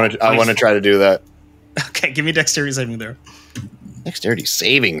 Please I want fall. to try to do that. okay, give me a dexterity saving throw. Dexterity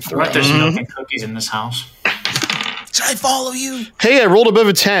saving What throw. if there's milk and cookies in this house? Should I follow you? Hey, I rolled above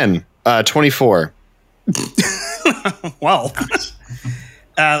a 10. 24. Well,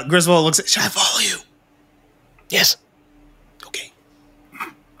 Griswold looks at. Should I follow you? Yes. Okay.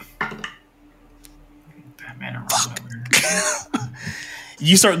 Batman and Robin.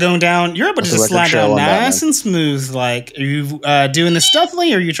 You start going down. You're able to That's a just record slide show down on nice Batman. and smooth. Like, are you doing this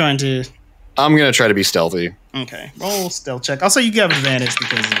stealthily, or are you trying to? I'm going to try to be stealthy. Okay, roll stealth check. Also, you have advantage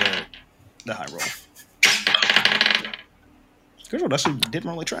because of the high roll. Griswold actually didn't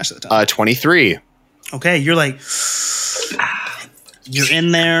really trash that time. 23. Okay, you're like, you're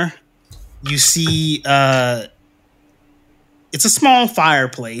in there. You see, it's a small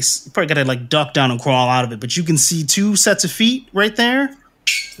fireplace. You probably gotta like duck down and crawl out of it, but you can see two sets of feet right there.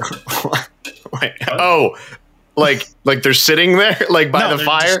 Wait, oh, like they're sitting there, like by the they're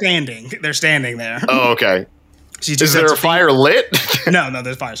fire? standing. They're standing there. Oh, okay. See two Is sets there a of feet? fire lit? No,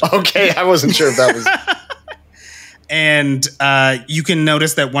 there's fire. Okay, I wasn't sure if that was. And you can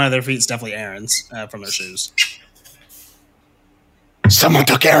notice that one of their feet is definitely Aaron's from their shoes. Someone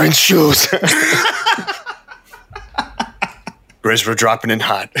took Aaron's shoes. Grizz, we're dropping in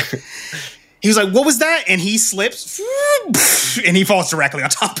hot. He was like, "What was that?" And he slips, and he falls directly on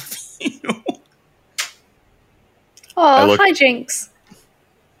top of you. Oh, look- hijinks.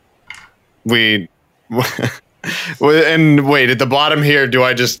 We. And wait, at the bottom here, do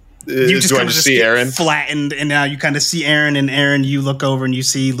I just. You just do I kind of just see see Aaron? flattened, and now you kind of see Aaron. And Aaron, you look over and you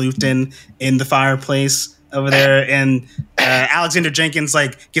see Luton in the fireplace over there, and Alexander Jenkins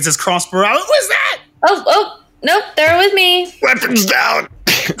like gets his crossbow out. What was that? Oh, nope, they're with me. Weapons down!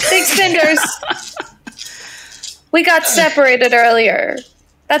 Big spinders. We got separated earlier.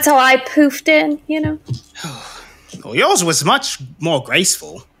 That's how I poofed in, you know? Well, yours was much more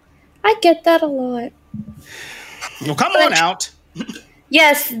graceful. I get that a lot. Well, come on out.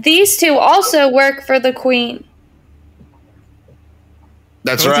 Yes, these two also work for the queen.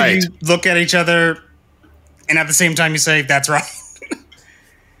 That's Both of right. you look at each other, and at the same time, you say, "That's right."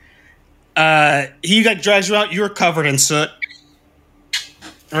 He like drags you out. You're covered in soot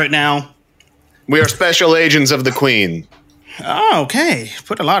right now. We are special agents of the Queen. Oh, okay.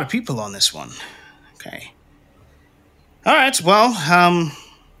 Put a lot of people on this one. Okay. All right. Well,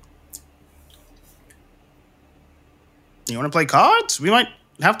 you want to play cards? We might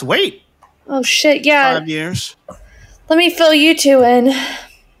have to wait Oh shit, yeah. 5 years. Let me fill you two in.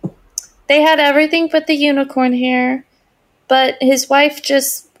 They had everything but the unicorn hair, but his wife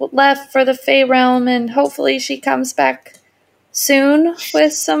just left for the Fey realm, and hopefully she comes back soon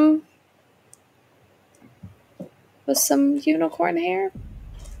with some unicorn hair.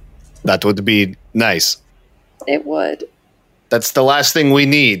 That would be nice. It would. That's the last thing we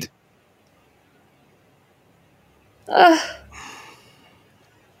need.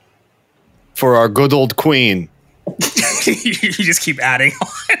 For our good old queen. You just keep adding on.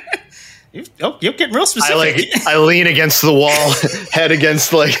 You're getting real specific. I lean against the wall, head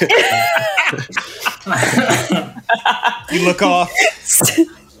against like. You look off.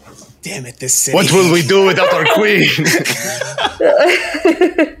 Damn it, this city. What will we do without our queen?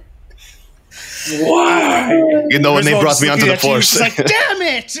 Why? You know, when they Griswold's brought me onto looking the at you, force. she's like, damn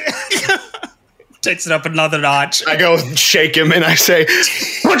it. Takes it up another notch. I go shake him and I say,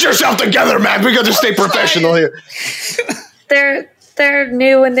 "Put yourself together, man. We got to stay professional here." They're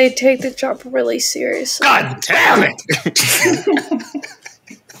new and they take the job really seriously. God damn it!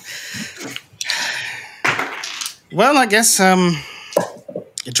 Well, I guess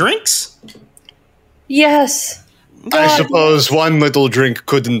drinks. Yes. I God. suppose one little drink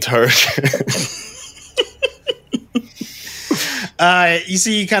couldn't hurt. You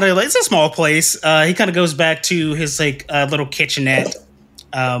see, kind of like it's a small place. He kind of goes back to his like little kitchenette.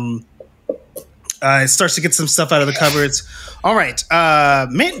 Starts to get some stuff out of the cupboards. All right,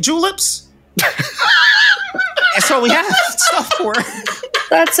 mint juleps. That's what we have stuff for.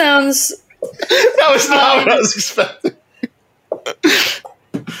 That sounds. That was not what I was expecting.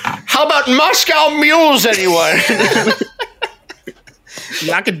 How about Moscow mules, anyone?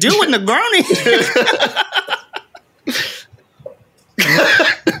 I could do it in the Negroni.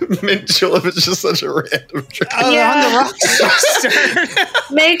 Mint julep is just such a random drink. Yeah. On the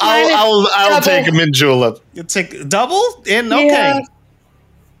rocks. Make mine I'll double. take a mint julep. You take double in. Okay.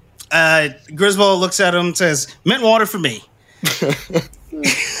 Griswold looks at him and says, "Mint water for me."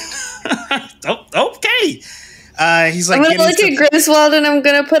 Okay. He's like, I'm gonna look at Griswold and I'm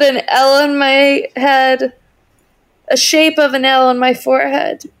gonna put an L on my head, a shape of an L on my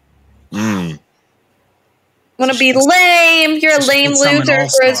forehead. I'm gonna be lame. You're a lame loser,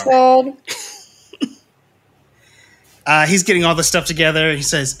 Griswold. He's getting all the stuff together. He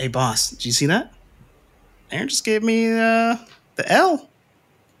says, "Hey, boss, did you see that? Aaron just gave me the L."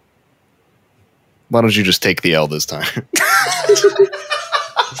 Why don't you just take the L this time?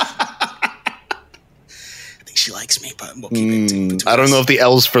 I think she likes me, but we'll keep it between I don't know if the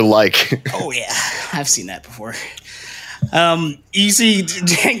L's for like. Oh yeah, I've seen that before. You see,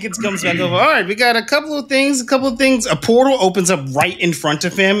 Jenkins comes back over. All right, we got a couple of things. A portal opens up right in front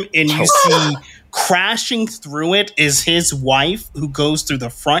of him, and you see crashing through it is his wife, who goes through the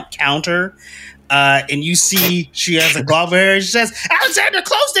front counter. And you see she has a glove hair. She says, "Alexander,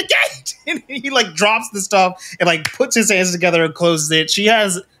 close the gate!" And he like drops the stuff and like puts his hands together and closes it. She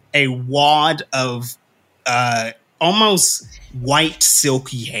has a wad of almost white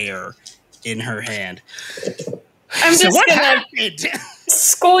silky hair in her hand. I'm So just what gonna happened?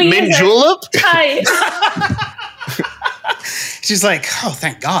 squeeze Mint her julep? tight. She's like, "Oh,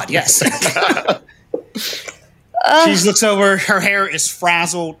 thank God, yes." She looks over. Her hair is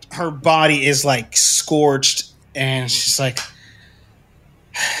frazzled. Her body is like scorched, and she's like,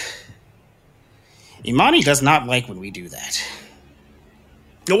 "Imani does not like when we do that."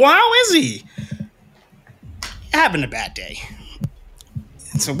 Well, how is he? Having a bad day.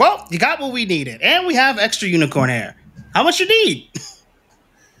 So, well, you got what we needed, and we have extra unicorn hair. How much you need?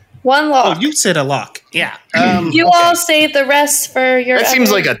 One Oh, lock. you said a lock. Yeah. You all save the rest for your. That seems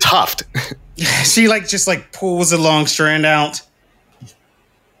other- like a tuft. She like just like pulls a long strand out.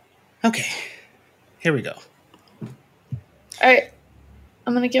 Okay, here we go. All right,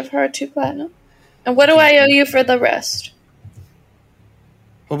 I'm gonna give her a 2 platinum. And what do I owe you for the rest?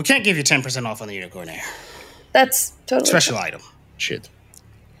 Well, we can't give you 10% off on the unicorn hair. That's totally Special item. Shit.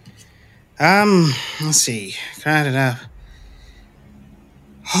 Let's see. Cut it up.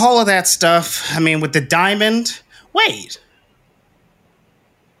 All of that stuff. I mean, with the diamond. Wait.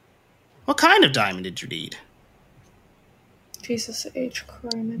 What kind of diamond did you need? Jesus H.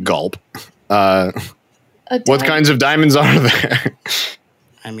 Carmen. Gulp. A What diamond. kinds of diamonds are there?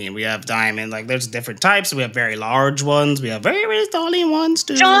 I mean, we have diamond. Like, there's different types. We have very large ones. We have very, very tiny ones,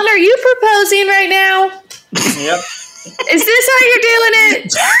 too. John, are you proposing right now? Yep. Is this how you're doing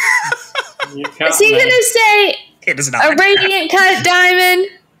it? You got Is he me. gonna say It is a not. radiant cut diamond?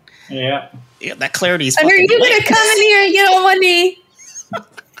 Yep. Yeah, that clarity is And are fucking you gonna lit. come in here and get on one knee?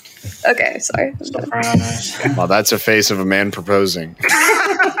 Okay, sorry. I'm done. Surprise. Well, that's a face of a man proposing.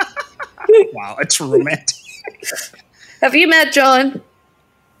 Wow, it's romantic. Have you met John?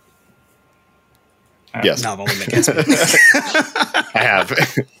 Yes, No, I've only met Gatsby. I have.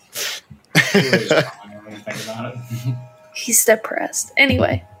 Think about it. He's depressed.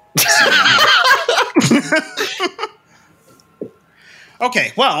 Anyway,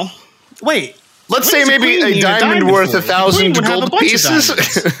 Okay, well, wait. let's say Where's the maybe queen a need diamond for? worth The 1,000 queen would have a gold bunch of pieces.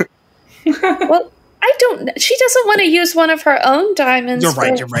 diamonds. Well, I don't. She doesn't want to use one of her own diamonds. You're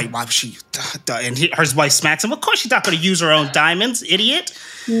right. for- You're right. Why would she? And her wife smacks him. Of course, she's not going to use her own diamonds, idiot.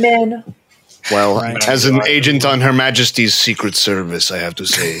 Men. Well, Right. as an agent on Her Majesty's Secret Service, I have to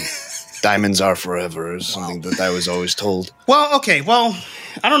say, diamonds are forever. Is something that I was always told. Well, okay. Well,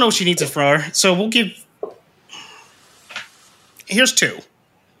 I don't know what she needs it for, so we'll give. Here's 2.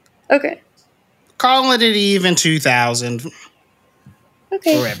 Okay. Calling it even 2,000 for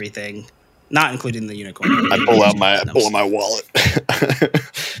Okay. everything, not including the unicorn. I pull out my wallet.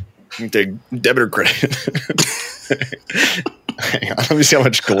 You take debit or credit. Hang on, let me see how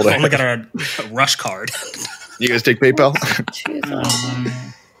much gold I I only have. got a rush card. You guys take PayPal? Choose one.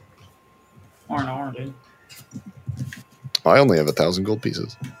 R&R, dude. I only have 1,000 gold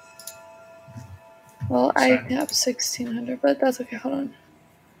pieces. Well, I have 1,600, but that's okay. Hold on.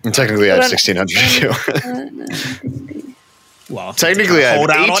 And technically, I have Hold on. 1,600 too. Well, Technically, I have hold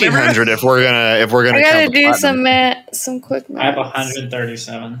out on 1,800 if we're gonna. I gotta count the do platinum. some quick math. I have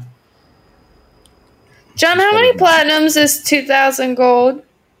 137. John, how many platinums is 2,000 gold?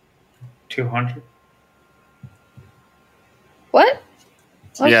 200. What?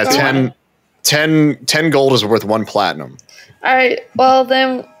 Oh, Yeah, God. 10 gold is worth 1 platinum. All right. Well,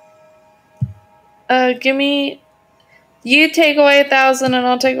 then, give me. You take away 1,000, and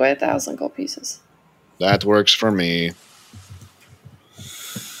I'll take away 1,000 gold pieces. That works for me.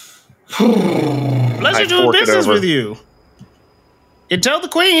 Pleasure I doing fork it business over. with you. And tell the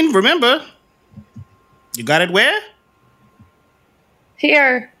queen, remember, you got it where?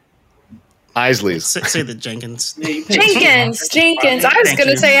 Here, Isley's. Say the Jenkins. Jenkins. Jenkins. I was Thank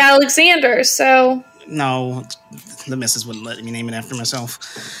gonna you. say Alexander. So, No, the missus wouldn't let me name it after myself.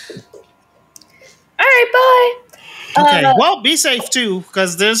 all right. Bye. Okay, well, be safe too,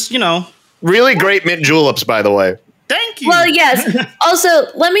 because there's, Really great mint juleps, by the way. thank you. Well, yes. Also,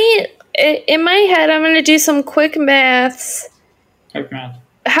 let me. In my head, I'm gonna do some quick maths. Quick math.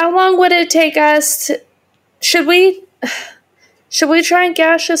 How long would it take us to? Should we try and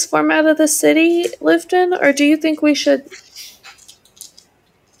gaseous form out of the city, Lifton, or do you think we should?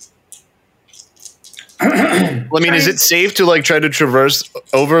 I mean, is it safe to try to traverse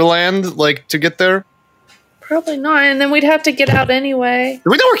overland to get there? Probably not, and then we'd have to get out anyway.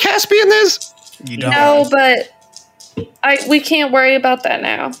 Do we know where Caspian is? You don't. No, but we can't worry about that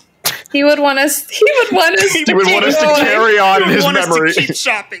now. He would want us. He would want us. He would want us to keep going. carry on in You his want us to memory. keep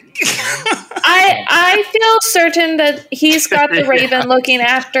shopping. I feel certain that he's got the Raven looking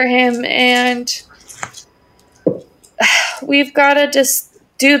after him, and we've got to just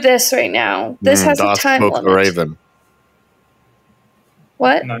do this right now. This has a Dot time spoke limit. the Raven.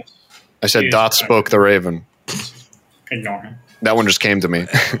 What? Nice. I said Yes. Dot spoke the Raven. Ignore him. That one just came to me.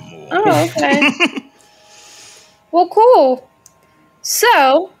 Oh, okay. Well, cool.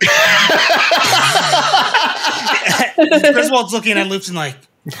 So, Griswold's looking at Lupton like,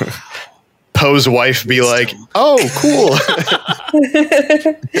 Poe's wife be like, "Oh, cool."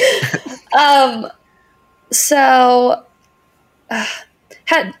 so,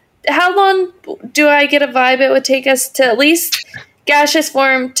 how long do I get a vibe it would take us to at least gaseous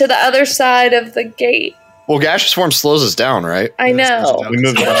form to the other side of the gate? Well, gaseous form slows us down, right? I know. We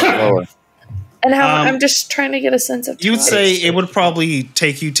move much slower. And how Um, I'm just trying to get a sense of you would time. say it would probably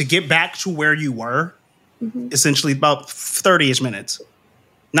take you to get back to where you were, essentially about 30-ish minutes.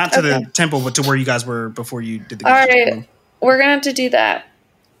 Not to Okay. the temple, but to where you guys were before you did the All gaseous right. form. We're going to have to do that.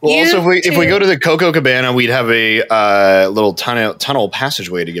 Well, You also, if we too. go to the Coco Cabana, we'd have a little tunnel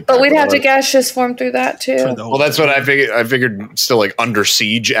passageway to get back. But we'd with have to our- gaseous form through that For too. the whole Well, that's what I figured. I figured still under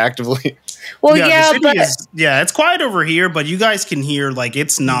siege actively. Well, the yeah, city but it's quiet over here, but you guys can hear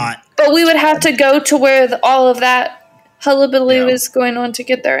it's not. but we would have to go to where all of that hullabaloo Yeah. is going on to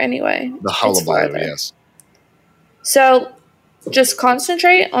get there anyway. The It's hullabaloo, farther. yes. So just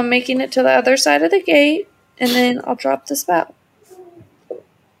concentrate on making it to the other side of the gate, and then I'll drop the spell.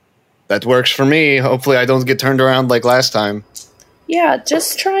 That works for me. Hopefully, I don't get turned around like last time. Yeah,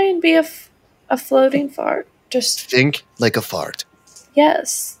 just try and be a floating fart. Just, Think like a fart.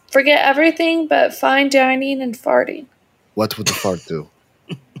 yes. Forget everything but fine dining and farting. What would the fart do?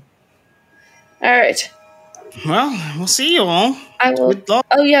 All right. Well, we'll see you all. I will. Good luck.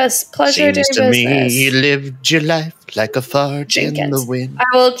 Oh, yes. Pleasure Seems doing to me business. you lived your life like a fart in Jenkins. the wind. I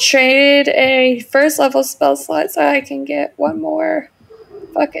will trade a first level spell slot so I can get one more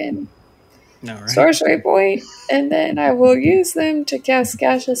fucking All right. sorcery point, and then I will use them to cast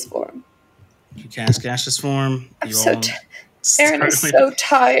gaseous form. You cast gaseous form. I'm You so all Aaron is start- so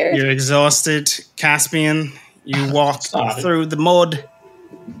tired. You're exhausted, Caspian. You walk Sorry. through the mud.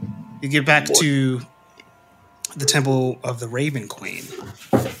 You get back to the Temple of the Raven Queen.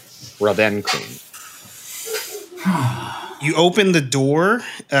 Raven Queen. You open the door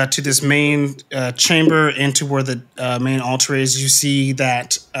to this main chamber into where the main altar is. You see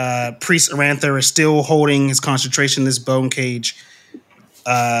that Priest Aranther is still holding his concentration. This bone cage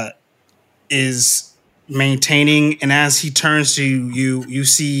is maintaining, and as he turns to you, you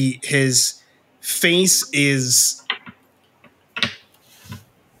see his face is...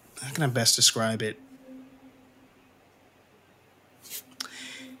 How can I best describe it?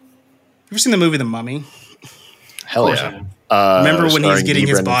 You ever seen the movie The Mummy? Hell yeah. Remember when he's starring getting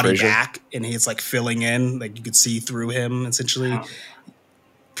his Brendan body Fraser? back and he's like filling in, like you could see through him essentially? Oh.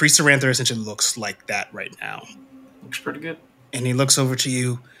 Priest Aranther essentially looks like that right now. Looks pretty good. And he looks over to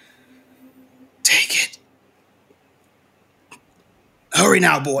you. Take it. Hurry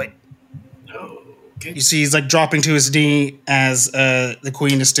now, boy. Oh, okay. You see he's like dropping to his knee as the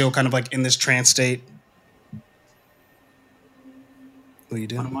queen is still kind of like in this trance state. What are you What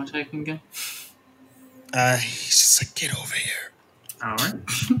doing? am I taking again? He's just like, get over here. All right.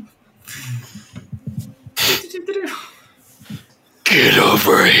 Get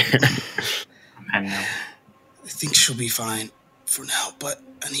over here. I'm heading out. I think she'll be fine for now, but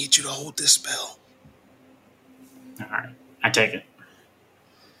I need you to hold this spell. All right. I take it.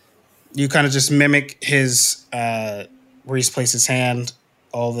 You kind of just mimic his where he's placed his hand,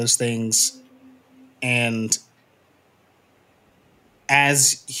 all those things, and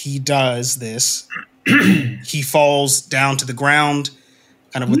as he does this, he falls down to the ground,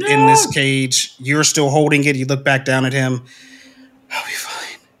 kind of within this cage. You're still holding it. You look back down at him. I'll be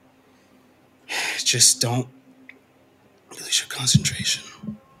fine. Just don't lose your concentration.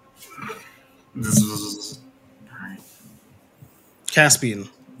 Alright. Caspian,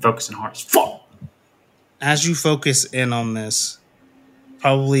 Focusing hard as fuck. as you focus in on this,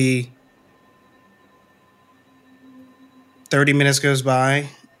 probably 30 minutes goes by.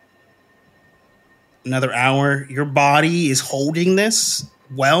 Another hour. Your body is holding this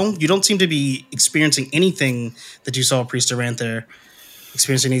well. You don't seem to be experiencing anything that you saw Priest Aranther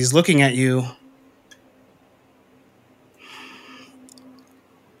experiencing. He's looking at you.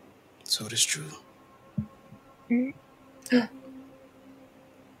 So it is true.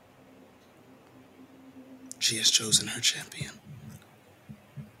 She has chosen her champion.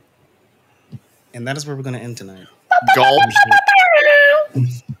 And that is where we're going to end tonight. Gulp.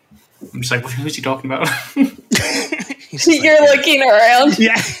 I'm just like, who's he talking about? He's just You're like, looking around.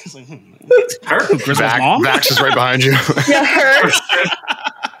 yeah. He's like, Her? Grizzle's mom? Vax is right behind you. Yeah, her.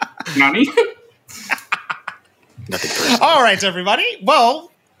 Nani? Nothing personal. All right, everybody.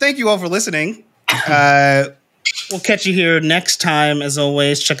 Well, thank you all for listening. We'll catch you here next time. As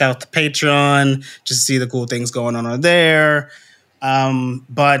always, check out the Patreon just to see the cool things going on there.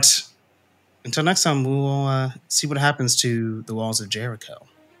 But until next time, we'll see what happens to the walls of Jericho.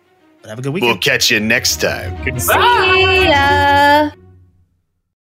 But have a good weekend. We'll catch you next time. Goodbye. See ya.